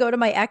used to go to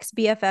my ex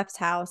BFF's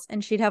house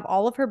and she'd have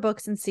all of her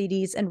books and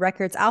CDs and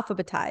records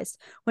alphabetized.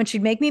 When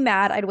she'd make me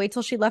mad, I'd wait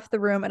till she left the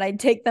room and I'd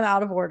take them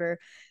out of order.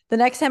 The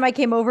next time I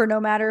came over, no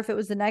matter if it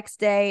was the next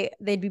day,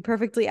 they'd be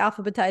perfectly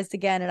alphabetized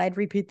again and I'd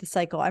repeat the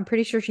cycle. I'm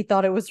pretty sure she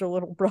thought it was her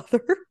little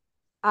brother.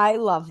 I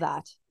love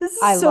that. This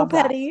is I so love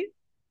that. petty.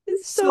 This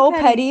is so So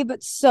petty. petty,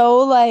 but so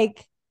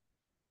like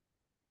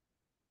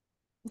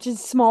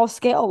just small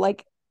scale.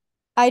 Like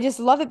I just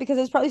love it because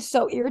it's probably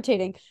so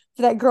irritating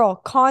for that girl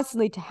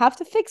constantly to have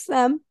to fix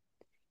them.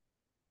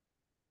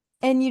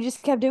 And you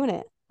just kept doing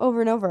it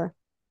over and over.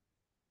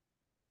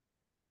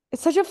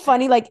 It's such a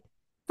funny, like,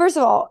 first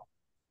of all,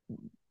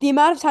 the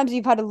amount of times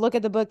you've had to look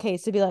at the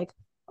bookcase to be like,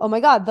 oh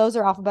my God, those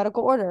are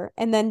alphabetical order.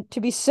 And then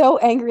to be so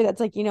angry that's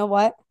like, you know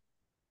what?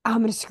 I'm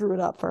going to screw it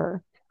up for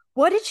her.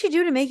 What did she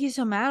do to make you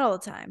so mad all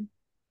the time?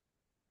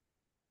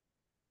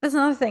 That's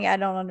another thing I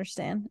don't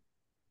understand.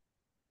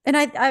 And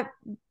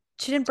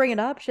she didn't bring it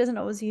up. She doesn't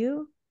know it was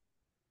you.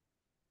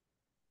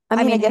 I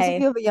I mean, I mean, guess if you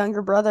hey, have a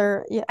younger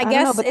brother, yeah, I I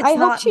don't know, guess but it's I hope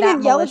not she that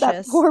didn't yell at that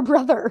malicious. poor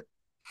brother.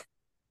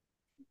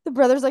 The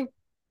brother's like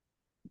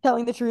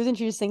telling the truth and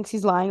she just thinks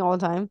he's lying all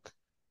the time.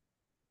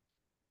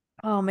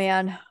 Oh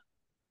man.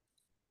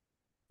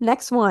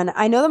 Next one.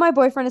 I know that my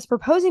boyfriend is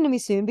proposing to me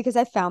soon because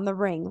I found the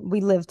ring. We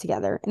live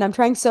together, and I'm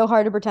trying so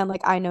hard to pretend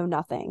like I know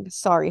nothing.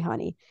 Sorry,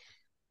 honey.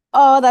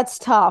 Oh, that's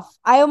tough.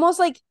 I almost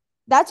like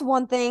that's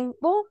one thing.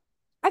 Well,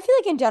 I feel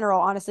like in general,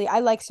 honestly, I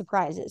like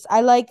surprises.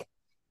 I like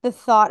the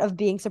thought of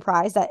being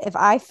surprised that if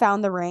I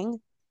found the ring,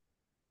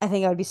 I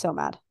think I would be so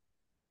mad.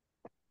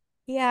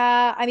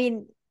 Yeah, I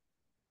mean,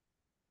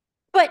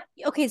 but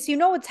okay, so you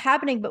know what's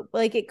happening, but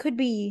like it could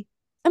be,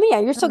 I mean, yeah,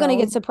 you're I don't still gonna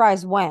get know.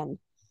 surprised when,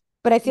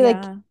 but I feel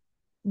like Yeah.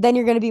 then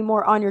you're gonna be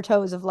more on your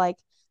toes of like,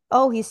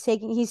 oh, he's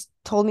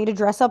told me to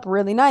dress up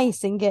really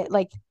nice and get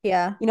like,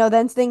 Yeah.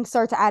 then things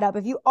start to add up.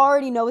 If you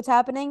already know what's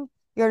happening,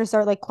 you're gonna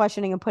start like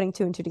questioning and putting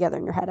two and two together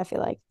in your head, I feel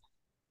like.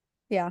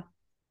 Yeah.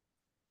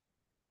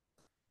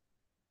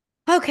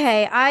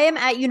 Okay, I am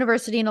at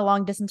university in a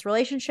long distance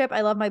relationship.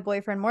 I love my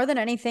boyfriend more than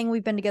anything.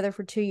 We've been together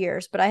for 2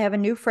 years, but I have a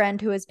new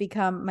friend who has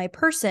become my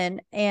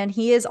person, and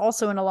he is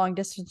also in a long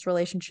distance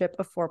relationship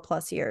of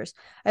 4+ years.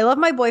 I love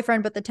my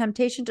boyfriend, but the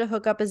temptation to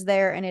hook up is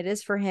there, and it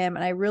is for him.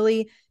 And I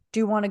really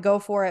do want to go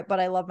for it, but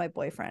I love my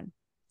boyfriend.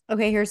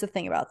 Okay, here's the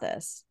thing about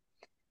this.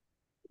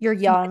 You're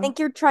Yeah, I young. think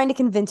you're trying to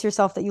convince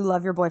yourself that you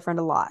love your boyfriend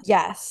a lot.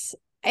 Yes.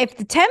 If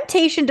the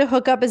temptation to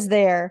hook up is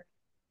there,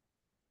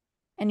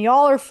 and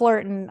y'all are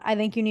flirting, I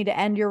think you need to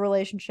end your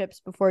relationships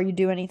before you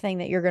do anything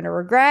that you're going to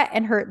regret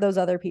and hurt those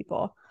other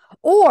people.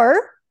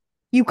 Or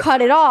you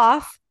cut it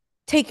off,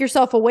 take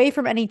yourself away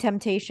from any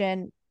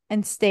temptation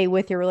and stay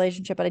with your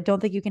relationship. But I don't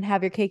think you can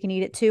have your cake and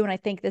eat it too. And I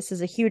think this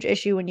is a huge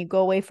issue when you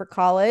go away for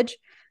college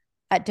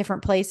at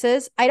different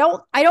places. I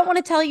don't want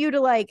to tell you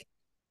to like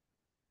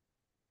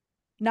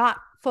not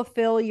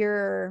fulfill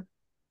your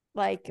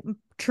like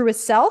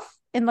truest self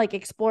and like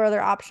explore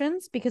other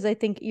options because I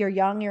think you're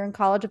young, you're in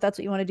college. If that's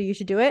what you want to do, you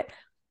should do it.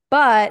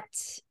 But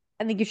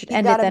I think you should You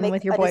end got it to then make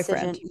with your a decision.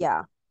 boyfriend. Yeah.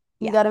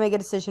 You Yeah. got to make a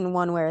decision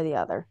one way or the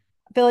other.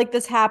 I feel like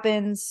this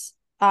happens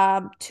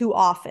too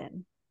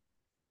often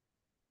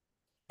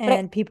But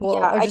and people yeah,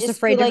 are I just just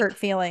afraid feel to like hurt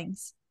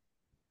feelings.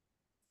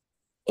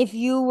 if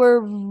you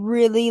were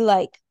really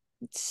like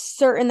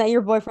certain that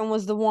your boyfriend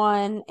was the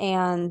one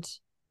and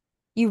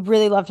you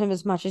really loved him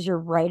as much as you're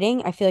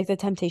writing, I feel like the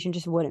temptation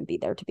just wouldn't be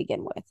there to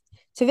begin with.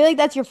 So I feel like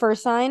that's your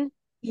first sign.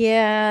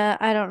 Yeah,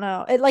 I don't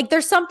know. Like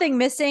there's something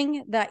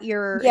missing that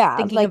you're Yeah,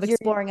 thinking of like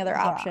exploring other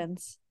yeah.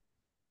 options.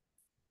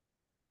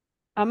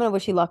 I'm gonna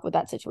wish you luck with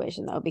that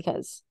situation though,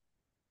 because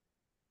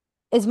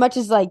as much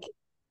as like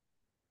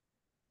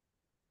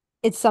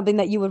it's something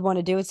that you would want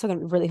to do, it's still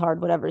gonna be really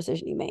hard, whatever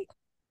decision you make.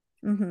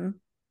 Mm-hmm.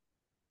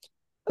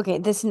 Okay,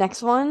 this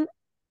next one,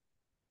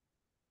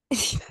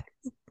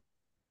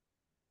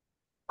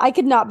 I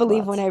could not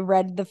believe when What? I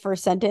read the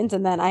first sentence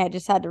and then I had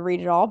just had to read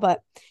it all,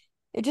 but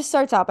it just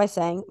starts out by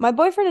saying, my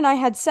boyfriend and I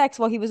had sex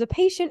while he was a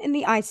patient in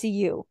the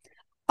ICU.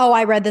 Oh,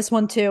 I read this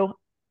one too.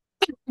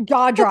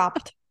 Jaw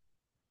dropped.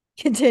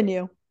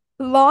 Continue.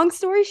 Long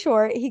story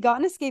short, he got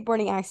in a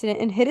skateboarding accident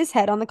and hit his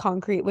head on the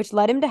concrete, which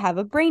led him to have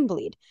a brain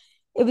bleed.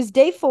 It was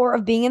day 4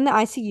 of being in the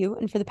ICU,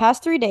 and for the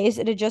past 3 days,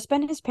 it had just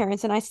been his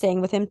parents and I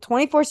staying with him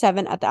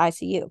 24/7 at the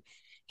ICU.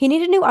 He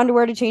needed new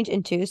underwear to change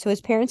into, so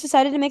his parents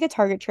decided to make a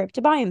Target trip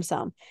to buy him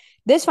some.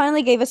 This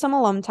finally gave us some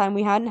alone time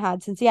we hadn't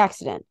had since the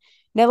accident.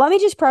 Now, let me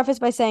just preface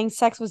by saying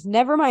sex was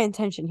never my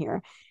intention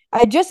here. I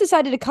had just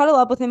decided to cuddle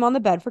up with him on the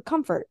bed for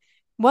comfort.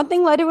 One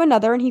thing led to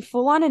another, and he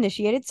full on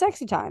initiated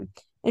sexy time.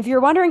 If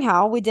you're wondering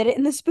how, we did it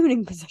in the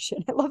spooning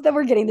position. I love that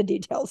we're getting the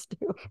details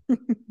too.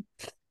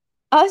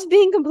 Us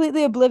being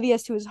completely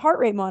oblivious to his heart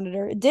rate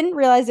monitor, didn't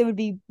realize it would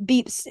be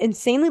beeps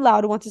insanely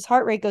loud once his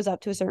heart rate goes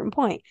up to a certain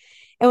point.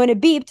 And when it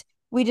beeped,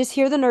 we just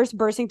hear the nurse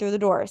bursting through the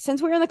door.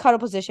 Since we were in the cuddle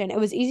position, it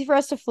was easy for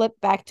us to flip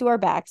back to our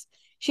backs.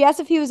 She asks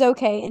if he was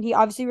okay, and he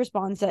obviously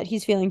responds that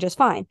he's feeling just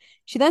fine.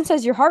 She then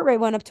says your heart rate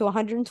went up to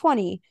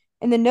 120,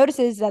 and then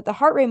notices that the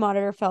heart rate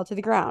monitor fell to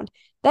the ground.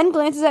 Then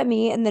glances at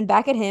me and then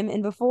back at him,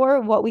 and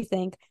before what we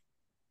think,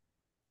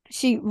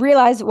 she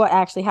realized what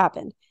actually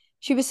happened.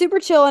 She was super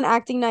chill and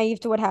acting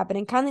naive to what happened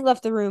and kindly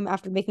left the room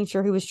after making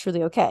sure he was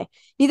truly okay.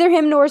 Neither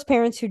him nor his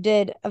parents, who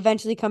did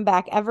eventually come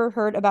back, ever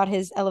heard about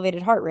his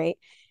elevated heart rate.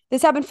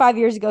 This happened 5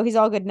 years ago. He's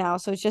all good now,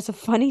 so it's just a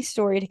funny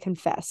story to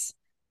confess.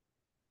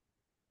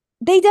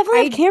 They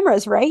definitely have I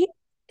cameras, right?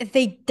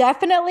 They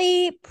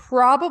definitely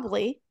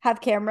probably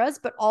have cameras,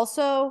 but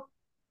also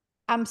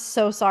I'm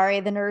so sorry.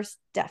 The nurse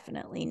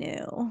definitely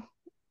knew.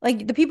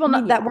 Like the people I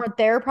mean, that yeah. weren't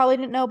there probably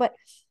didn't know, but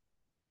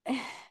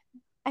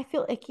I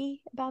feel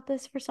icky about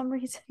this for some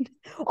reason.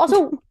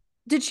 Also,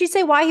 did she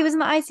say why he was in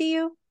the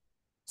ICU?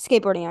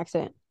 Skateboarding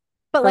accident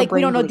But or like we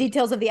brain don't know bleed.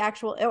 details of the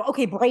actual.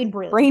 Okay, Brain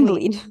bleed.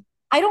 bleed.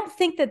 I don't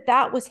think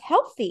that was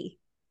healthy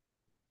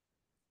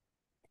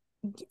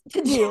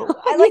to do.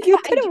 I like. You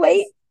I couldn't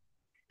wait.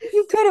 just.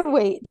 You couldn't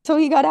wait till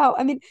he got out.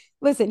 I mean,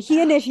 listen,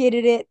 he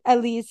initiated it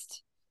at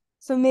least.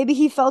 So maybe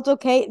he felt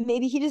okay.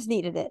 Maybe he just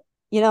needed it.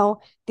 The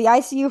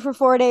ICU for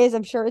 4 days.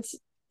 I'm sure it's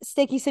a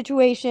sticky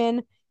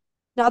situation.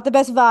 Not the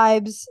best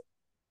vibes.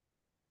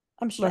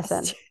 I'm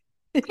Listen, stressed.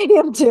 I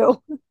am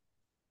too.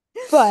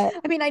 But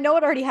I mean, I know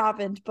it already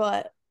happened,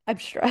 but I'm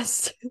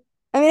stressed.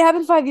 I mean, it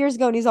happened 5 years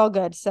ago and he's all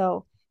good.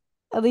 So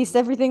at least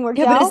everything worked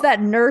Yeah, but is out.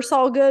 that nurse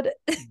all good?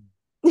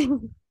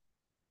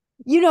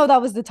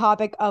 That was the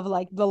topic of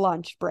like the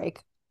lunch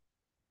break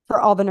for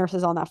all the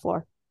nurses on that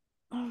floor.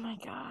 Oh my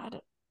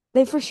God.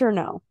 They for sure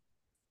know.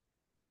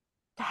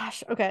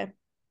 Gosh. Okay.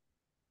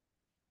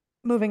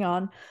 Moving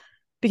on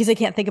because I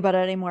can't think about it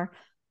anymore.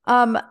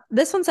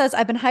 This one says,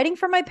 I've been hiding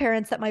from my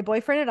parents that my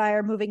boyfriend and I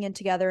are moving in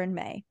together in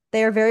May.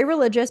 They are very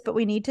religious, but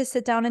we need to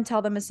sit down and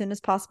tell them as soon as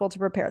possible to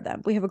prepare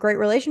them. We have a great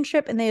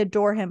relationship and they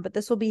adore him, but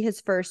this will be his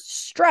first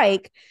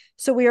strike,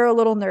 so we are a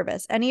little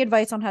nervous. Any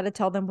advice on how to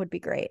tell them would be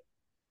great.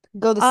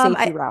 Go the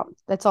safety I route.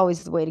 That's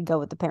always the way to go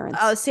with the parents.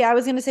 See, I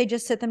was gonna say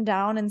just sit them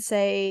down and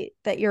say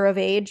that you're of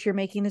age, you're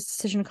making this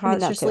decision I mean,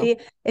 that too. consciously.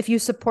 If you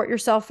support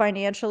yourself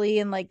financially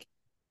and like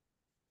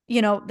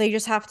they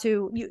just have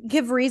to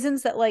give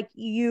reasons that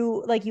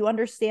you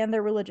understand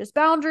their religious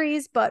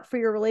boundaries, but for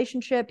your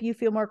relationship you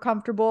feel more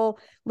comfortable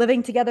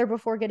living together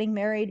before getting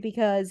married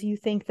because you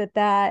think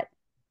that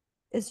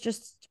is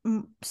just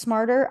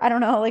smarter. I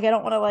don't know, like I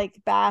don't want to like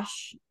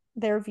bash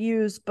their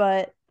views,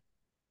 but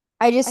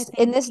I In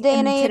think this day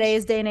and in age,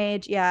 today's day and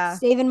age, yeah.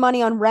 saving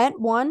money on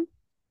rent, one,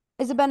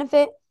 is a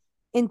benefit.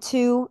 And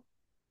two,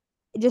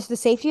 just the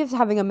safety of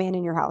having a man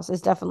in your house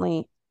is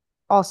definitely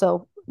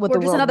also what Or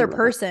the just world we another live in.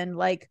 person,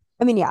 like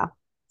I mean, yeah,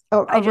 a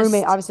I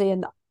roommate, just obviously,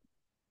 and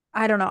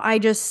I don't know. I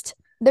just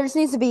there just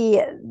needs to be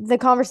the But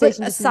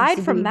conversation just needs aside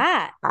to from be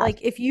that, had like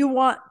if you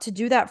want to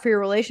do that for your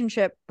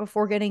relationship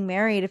before getting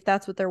married, if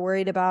that's what they're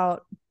worried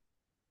about,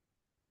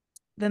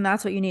 then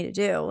that's what you need to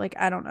do. Like,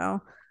 I don't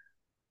know.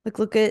 Like,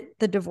 look at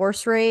the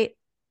divorce rate.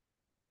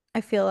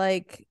 I feel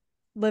like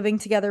living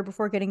together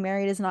before getting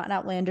married is not an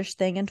outlandish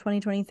thing in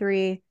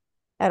 2023.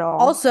 at all.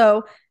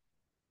 Also,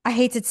 I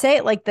hate to say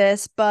it like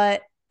this,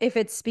 but if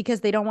it's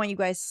because they don't want you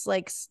guys,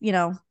 like,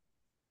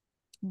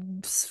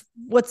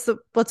 what's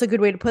a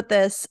good way to put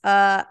this?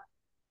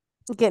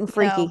 Getting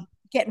freaky.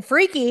 Getting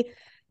freaky,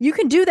 you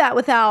can do that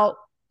without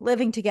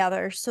living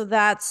together. So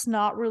that's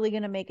not really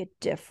going to make a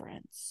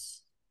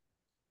difference.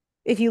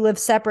 If you live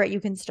separate, you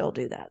can still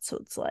do that. So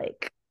it's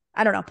like,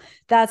 I don't know.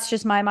 That's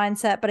just my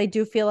mindset. But I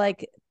do feel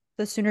like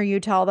the sooner you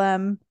tell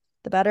them,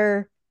 the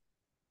better.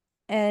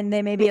 And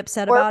they may I be mean,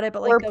 upset we're about it,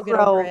 but like we're they'll get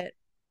over pro it.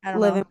 I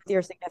don't living know. with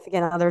your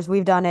significant others.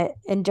 We've done it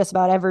in just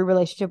about every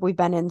relationship we've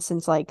been in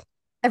since like,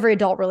 Every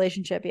adult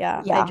relationship.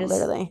 Yeah. yeah,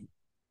 literally.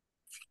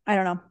 I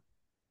don't know.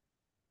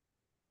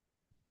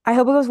 I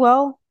hope it goes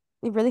well.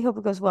 I really hope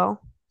it goes well.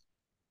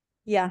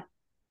 Yeah.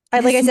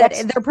 Like This I said,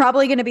 next, they're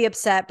probably going to be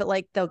upset, but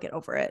like they'll get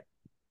over it.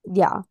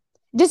 yeah.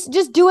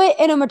 Just do it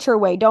in a mature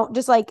way. Don't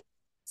just like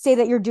say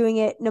that you're doing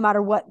it no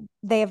matter what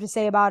they have to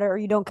say about it, or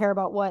you don't care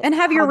about what And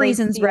have your how they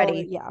reasons feel, or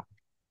ready. yeah.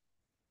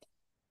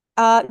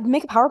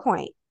 Make a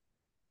PowerPoint.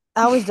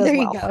 Always does There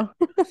you well.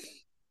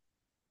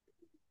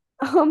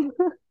 go. Um,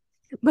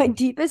 my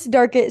deepest,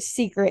 darkest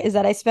secret is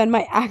that I spend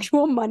my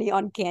actual money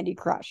on Candy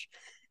Crush.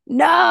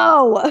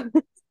 No,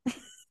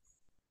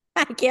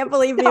 I can't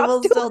believe stop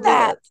people doing still do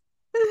that.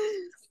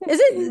 this. Is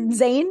it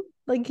Zane?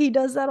 Like he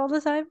does that all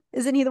the time?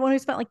 Isn't he the one who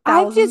spent like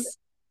I've thousands? just,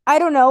 I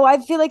don't know. I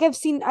feel like I've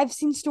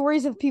seen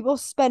stories of people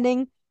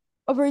spending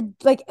over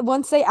like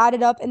once they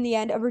added up in the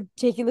end a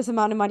ridiculous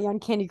amount of money on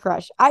Candy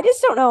Crush. I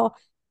just don't know.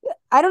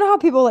 I don't know how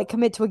people like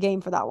commit to a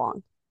game for that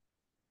long.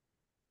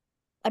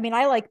 I mean,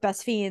 I like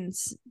Best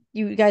Fiends.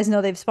 You guys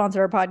know they've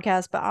sponsored our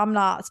podcast, but I'm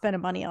not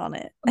spending money on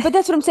it. But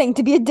that's what I'm saying.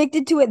 To be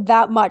addicted to it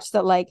that much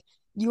that like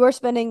you are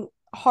spending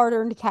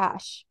hard-earned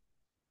cash.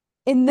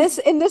 In this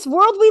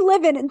world we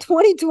live in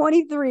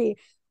 2023,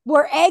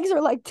 where eggs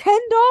are like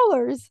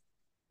 $10,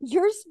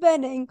 you're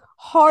spending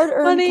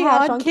hard-earned Money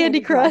cash on on Candy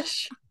Candy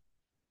Crush.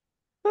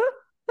 Crush.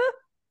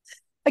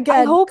 I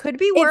Again, hope could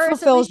be it worse. At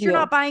fulfills least you're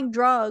not you. buying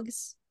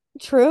drugs.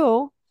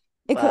 True.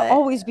 It could But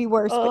always be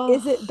worse, but oh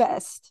is it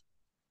best?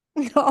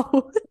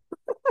 no.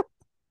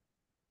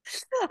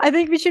 I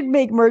think we should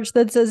make merch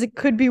that says it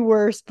could be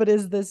worse, but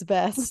is this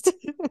best?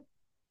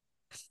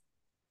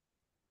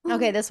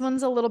 Okay, this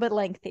one's a little bit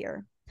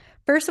lengthier.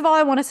 First of all,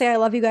 I want to say I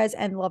love you guys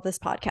and love this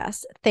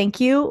podcast. Thank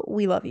you.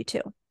 We love you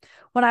too.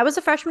 When I was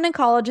a freshman in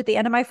college at the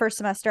end of my first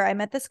semester, I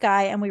met this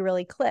guy and we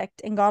really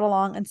clicked and got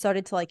along and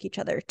started to like each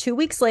other. 2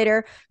 weeks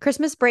later,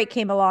 Christmas break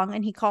came along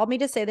and he called me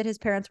to say that his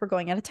parents were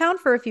going out of town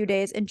for a few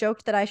days and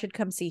joked that I should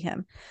come see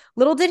him.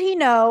 Little did he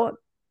know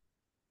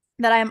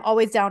that I am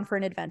always down for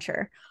an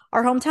adventure.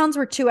 Our hometowns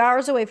were 2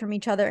 hours away from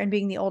each other, and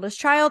being the oldest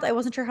child, I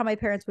wasn't sure how my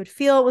parents would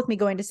feel with me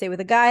going to stay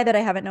with a guy that I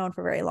haven't known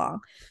for very long.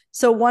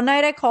 So one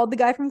night I called the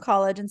guy from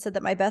college and said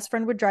that my best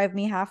friend would drive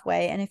me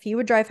halfway, and if he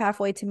would drive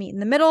halfway to meet in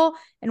the middle,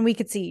 and we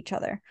could see each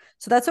other.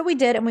 So that's what we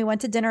did, and we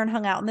went to dinner and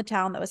hung out in the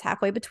town that was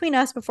halfway between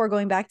us before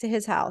going back to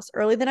his house.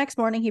 Early the next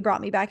morning, he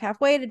brought me back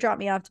halfway to drop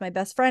me off to my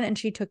best friend, and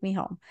she took me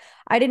home.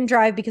 I didn't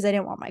drive because I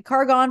didn't want my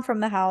car gone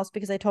from the house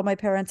because I told my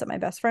parents that my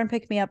best friend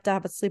picked me up to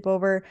have a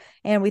sleepover,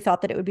 and we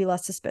thought that it would be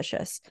less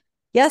suspicious.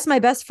 Yes, my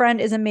best friend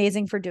is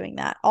amazing for doing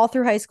that. All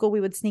through high school, we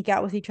would sneak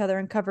out with each other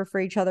and cover for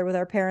each other with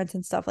our parents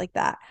and stuff like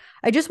that.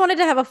 I just wanted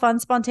to have a fun,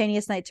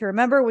 spontaneous night to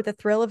remember with the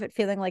thrill of it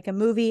feeling like a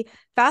movie.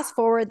 Fast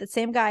forward, the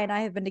same guy and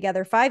I have been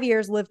together 5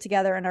 years, lived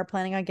together, and are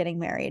planning on getting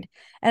married.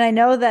 And I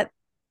know that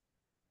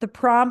the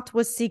prompt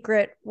was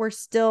secret. We're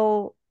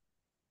still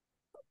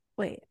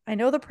I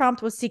know the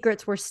prompt was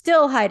secrets we're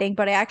still hiding,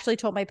 but I actually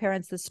told my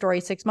parents this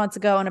story 6 months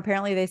ago, and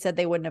apparently they said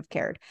they wouldn't have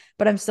cared.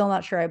 But I'm still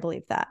not sure I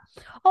believe that.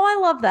 Oh, I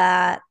love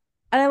that.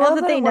 And I I love love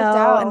that that they it worked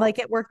know and out. like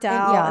it worked And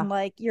out yeah, and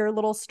like your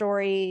little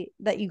story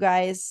that you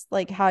guys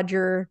like had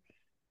your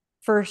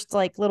first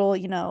like little,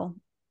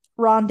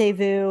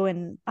 rendezvous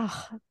and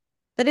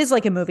that is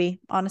like a movie,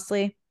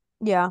 honestly.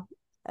 yeah.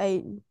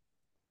 I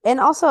and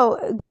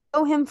also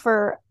go him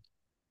for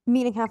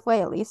meeting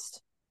halfway at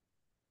least.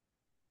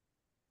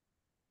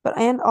 But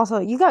and also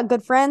you got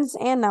good friends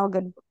and now a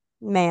good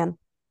man.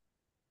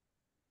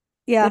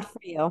 Yeah. Good for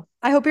you.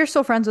 I hope you're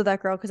still friends with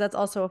that girl because that's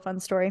also a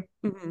fun story.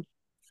 Hmm.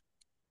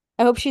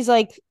 I hope she's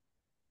like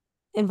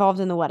involved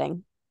in the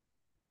wedding.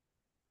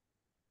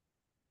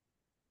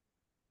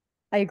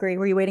 I agree.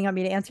 Were you waiting on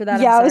me to answer that?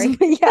 I'm Yeah, I was sorry.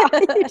 yeah,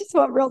 you just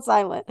went real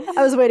silent.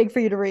 I was waiting for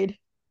you to read.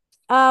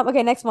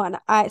 Okay, next one.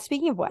 I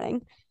speaking of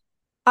wedding,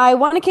 I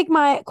want to kick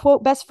my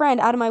quote best friend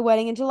out of my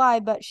wedding in July,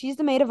 but she's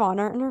the maid of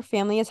honor and her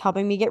family is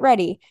helping me get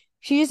ready.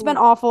 She's just been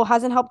Ooh. awful,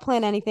 hasn't helped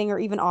plan anything or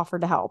even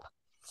offered to help.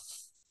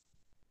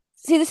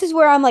 See, this is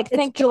where I'm like, It's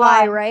thank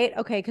July, God. right?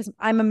 Okay, because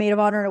I'm a maid of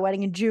honor at a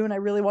wedding in June. I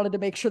really wanted to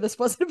make sure this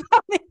wasn't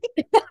about me.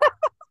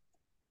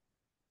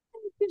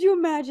 Could you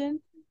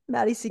imagine?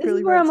 Maddie This is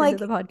secretly where I'm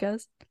writes into like, the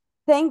podcast.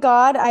 thank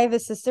God I have a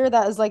sister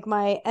that is like and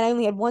I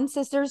only had one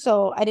sister,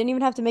 so I didn't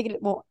even have to make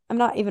it. Well, I'm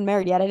not even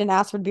married yet. I didn't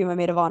ask her to be my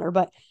maid of honor,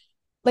 but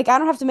like, I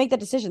don't have to make that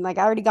decision. Like,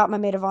 I already got my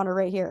maid of honor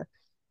right here.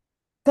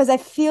 Because I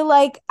feel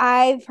like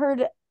I've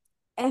heard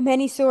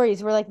many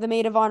stories where like the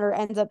maid of honor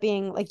ends up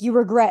being like you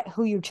regret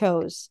who you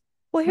chose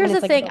Well, when here's the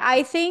it's like thing.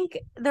 I think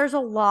there's a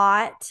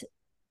lot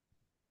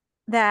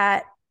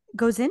that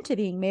goes into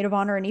being maid of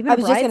honor and even I a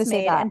was just gonna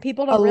say bridesmaid, that and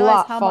people a don't realize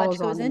lot how much falls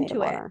goes on the maid of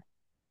into it. honor.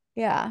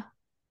 Yeah.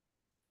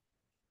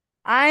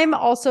 I'm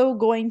also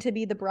going to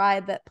be the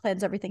bride that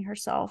plans everything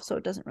herself, so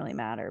it doesn't really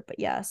matter. But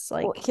yes,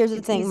 Well, like here's the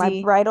it's thing: my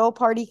easy. bridal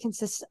party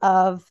consists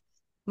of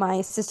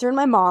my sister and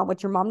my mom,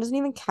 which your mom doesn't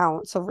even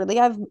count. So really,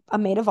 I have a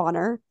maid of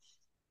honor.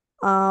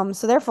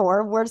 So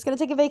therefore, we're just gonna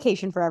take a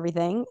vacation for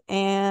everything,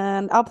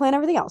 and I'll plan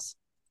everything else.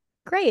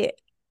 Great.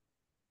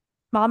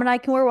 Mom and I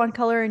can wear one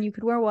color and you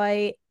could wear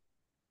white.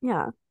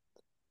 Yeah,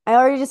 I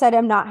already decided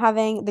I'm not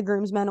having the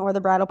groomsmen or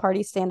the bridal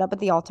party stand up at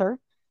the altar.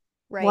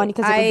 One, Right.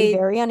 because it would be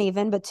very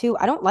uneven, but two,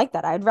 I don't like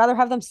that. I'd rather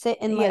have them sit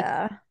in like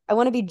Yeah. I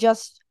want to be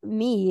just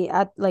me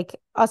at like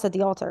us at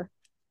the altar.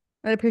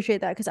 I'd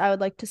appreciate that because I would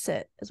like to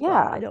sit as well.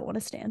 I Yeah. don't want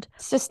to stand.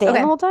 It's just stand the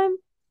Okay. whole time.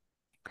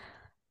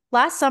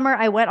 Last summer,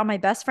 I went on my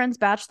best friend's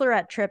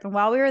bachelorette trip, and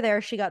while we were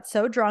there, she got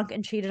so drunk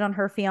and cheated on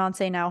her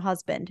fiance, now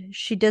husband.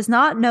 She does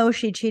not know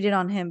she cheated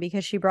on him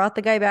because she brought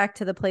the guy back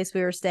to the place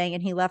we were staying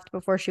and he left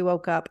before she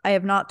woke up. I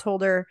have not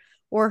told her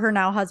or her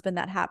now husband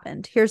that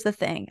happened. Here's the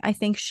thing, I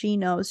think she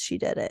knows she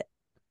did it.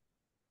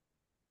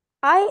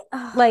 I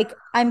Like,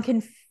 I'm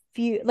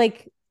confused.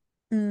 Like,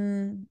 I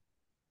don't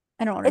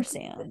it's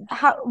understand.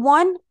 how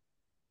one,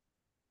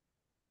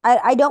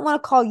 I don't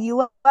want to call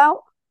you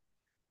out,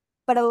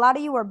 but a lot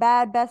of you are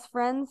bad best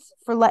friends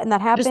for letting that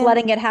Just happen.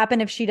 letting it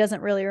happen if she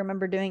doesn't really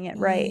remember doing it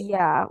right.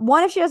 Yeah.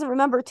 One, if she doesn't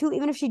remember, two,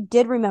 even if she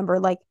did remember,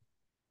 like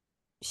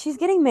she's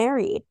getting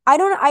married.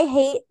 I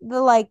hate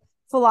the like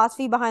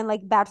philosophy behind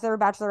like bachelor or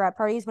bachelorette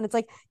parties when it's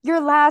like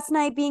your last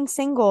night being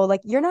single.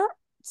 Like you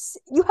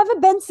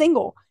haven't been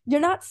single. You're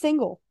not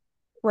single.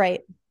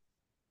 Right.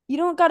 You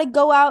don't got to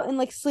go out and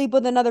like sleep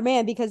with another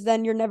man because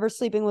then you're never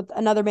sleeping with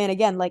another man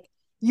again. Like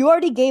you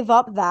already gave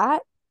up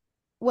that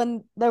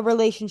when the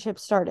relationship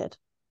started.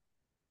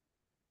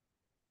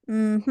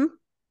 Mm-hmm.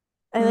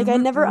 And like I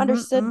Mm-hmm. never Mm-hmm.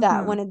 understood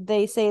that Mm-hmm. when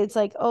they say it's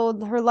like,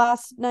 oh, her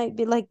last night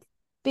be like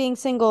being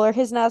single or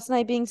his last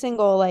night being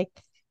single. Like,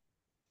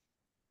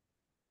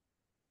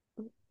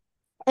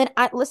 and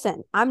I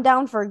listen, I'm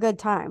down for a good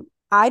time.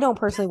 I don't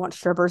personally want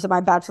strippers at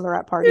my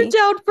bachelorette You're party,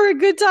 down for a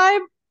good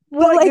time.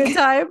 but What good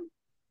time?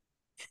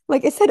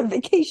 like I said, a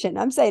vacation.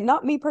 I'm saying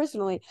not me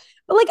personally,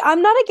 but like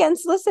I'm not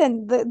against.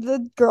 Listen,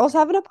 the girls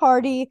having a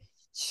party,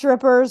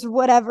 strippers,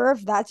 whatever.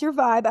 If that's your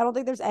vibe, I don't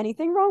think there's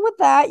anything wrong with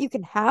that. You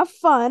can have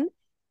fun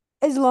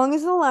as long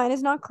as the line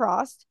is not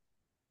crossed.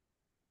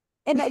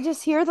 And I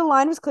just hear the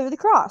line was clearly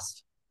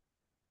crossed,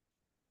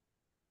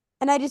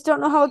 and I just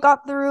don't know how it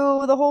got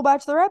through the whole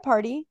bachelorette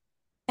party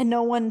And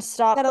no one that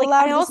stopped. Like,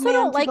 I allowed this also man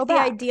don't to go like the back.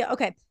 idea.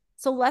 Okay,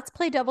 so let's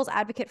play devil's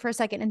advocate for a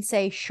second and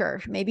say,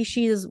 sure, maybe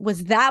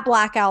was that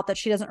blackout that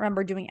she doesn't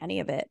remember doing any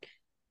of it.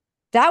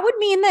 That would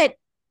mean that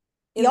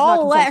It was not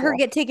y'all let her consensual,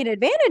 get taken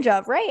advantage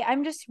of, right?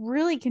 I'm just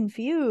really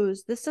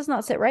confused. This does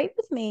not sit right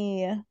with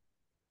me.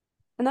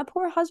 and that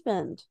poor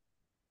husband.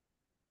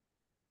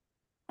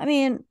 I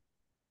mean,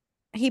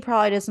 he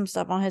probably did some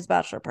stuff on his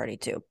bachelor party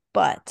too,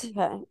 but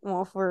Okay,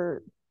 well, if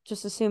we're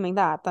just assuming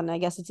that, then I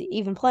guess it's an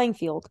even playing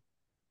field.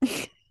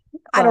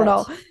 I don't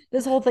know. But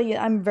This whole thing,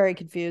 I'm very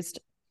confused.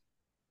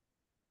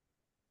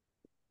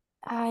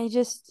 I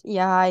just,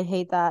 yeah, I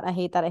hate that. I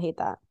hate that. I hate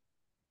that.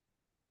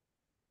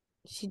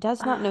 She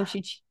does not know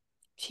she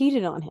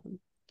cheated on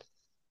him.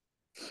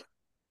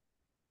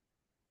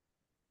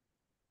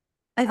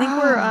 I think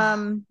we're Ah,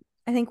 um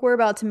I think we're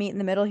about to meet in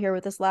the middle here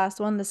with this last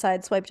one, the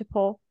side swipe to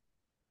pull.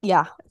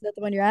 yeah. Is that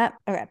the one you're at?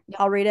 Okay, Yep.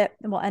 I'll read it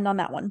and we'll end on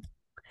that one.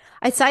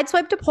 I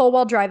sideswiped a pole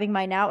while driving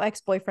my now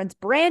ex-boyfriend's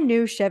brand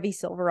new Chevy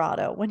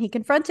Silverado. When he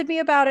confronted me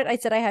about it, I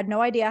said I had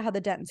no idea how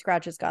the dent and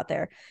scratches got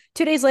there.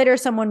 2 days later,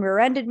 someone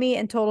rear-ended me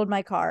and totaled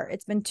my car.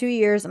 It's been 2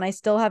 years and I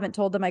still haven't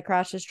told them I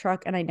crashed his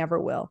truck and I never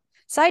will.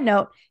 Side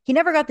note, he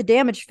never got the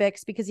damage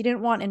fixed because he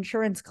didn't want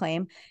insurance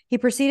claim. He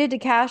proceeded to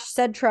crash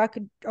said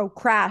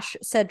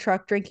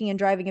truck drinking and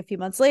driving a few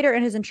months later,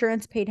 and his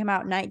insurance paid him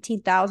out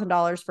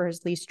 $19,000 for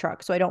his leased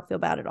truck. So I don't feel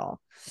bad at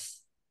all.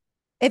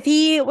 If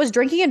he was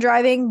drinking and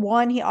driving,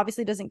 one, he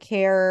obviously doesn't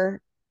care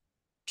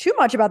too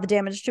much about the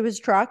damage to his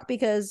truck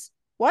because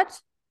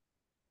what?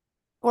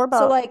 Or So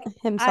about like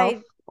himself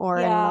I or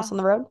anyone yeah, else on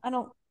the road. I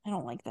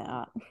don't like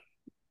that.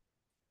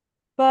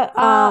 But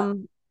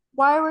Um,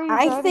 why were you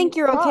I driving think his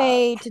you're truck?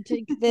 okay to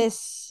take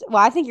this. Well,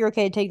 I think you're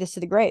okay to take this to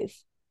the grave.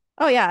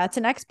 Oh yeah, it's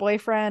an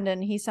ex-boyfriend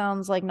and he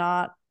sounds like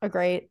not a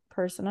great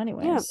person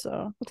Yeah. anyways,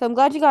 so So I'm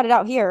glad you got it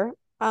out here.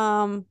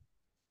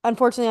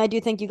 Unfortunately, I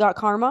do think you got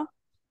karma,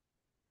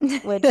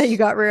 that you which,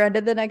 got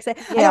rear-ended the next day.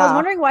 I know I was yeah,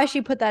 wondering why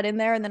she put that in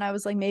there and then I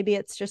was like maybe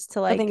it's just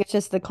to I think like it's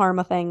just the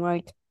karma thing.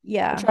 Like,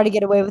 I yeah, tried to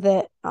get away with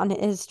it on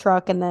his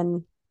truck, and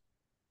then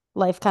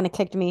life kind of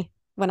kicked me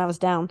when I was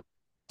down,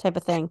 type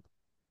of thing.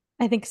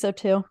 I think so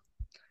too.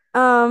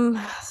 Um,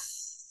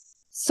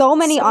 so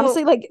many, So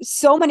honestly, like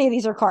so many of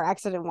these are car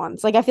accident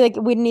ones. Like I feel like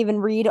we didn't even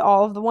read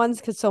all of the ones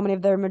because so many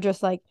of them are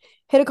just like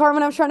hit a car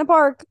when I was trying to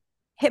park.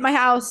 hit my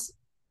house.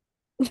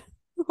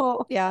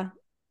 Well, Yeah.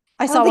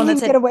 I I don't saw think one you that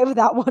can get said away with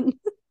that one.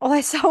 well,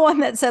 I saw one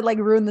that said like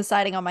ruin the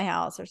siding on my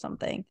house or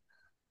something.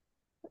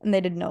 And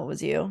they didn't know it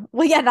was you.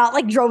 Well, yeah, not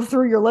like drove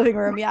through your living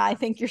room. Yeah, I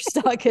think you're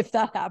stuck if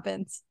that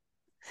happens.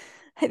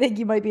 I think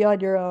you might be on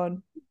your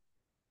own.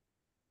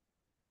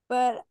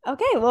 But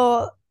okay,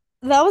 well,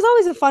 that was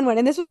always a fun one.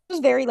 And this was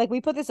very like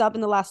we put this up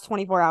in the last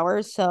 24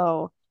 hours.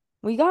 So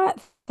we got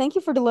thank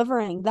you for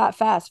delivering that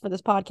fast for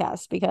this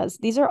podcast because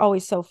these are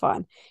always so fun.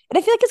 And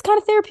I feel like it's kind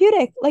of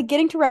therapeutic, like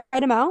getting to write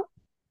them out.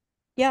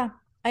 Yeah,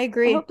 I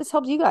I agree. hope this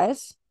helps you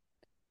guys.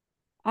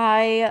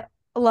 I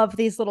love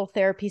these little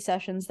therapy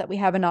sessions that we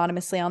have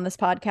anonymously on this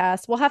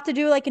podcast. We'll have to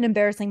do like an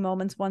embarrassing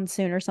moments one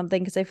soon or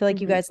something because I feel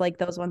like you Hmm. guys like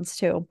those ones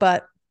too.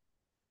 But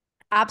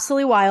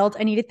absolutely wild.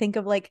 I need to think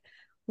of like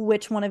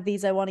which one of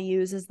these I want to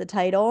use as the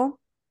title.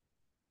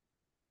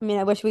 I mean,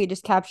 I wish we could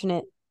just caption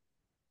it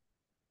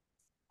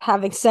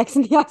having sex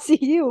in the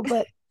ICU,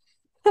 but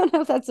I don't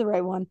know if that's the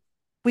right one.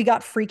 We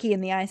got freaky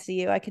in the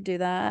ICU. I could do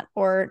that.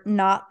 Or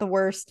not the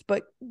worst,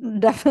 but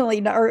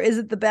definitely not, or is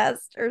it the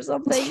best or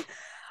something?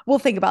 We'll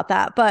think about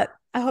that. But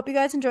I hope you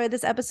guys enjoyed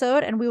this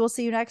episode and we will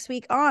see you next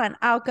week on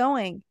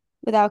Outgoing.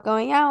 Without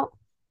going out.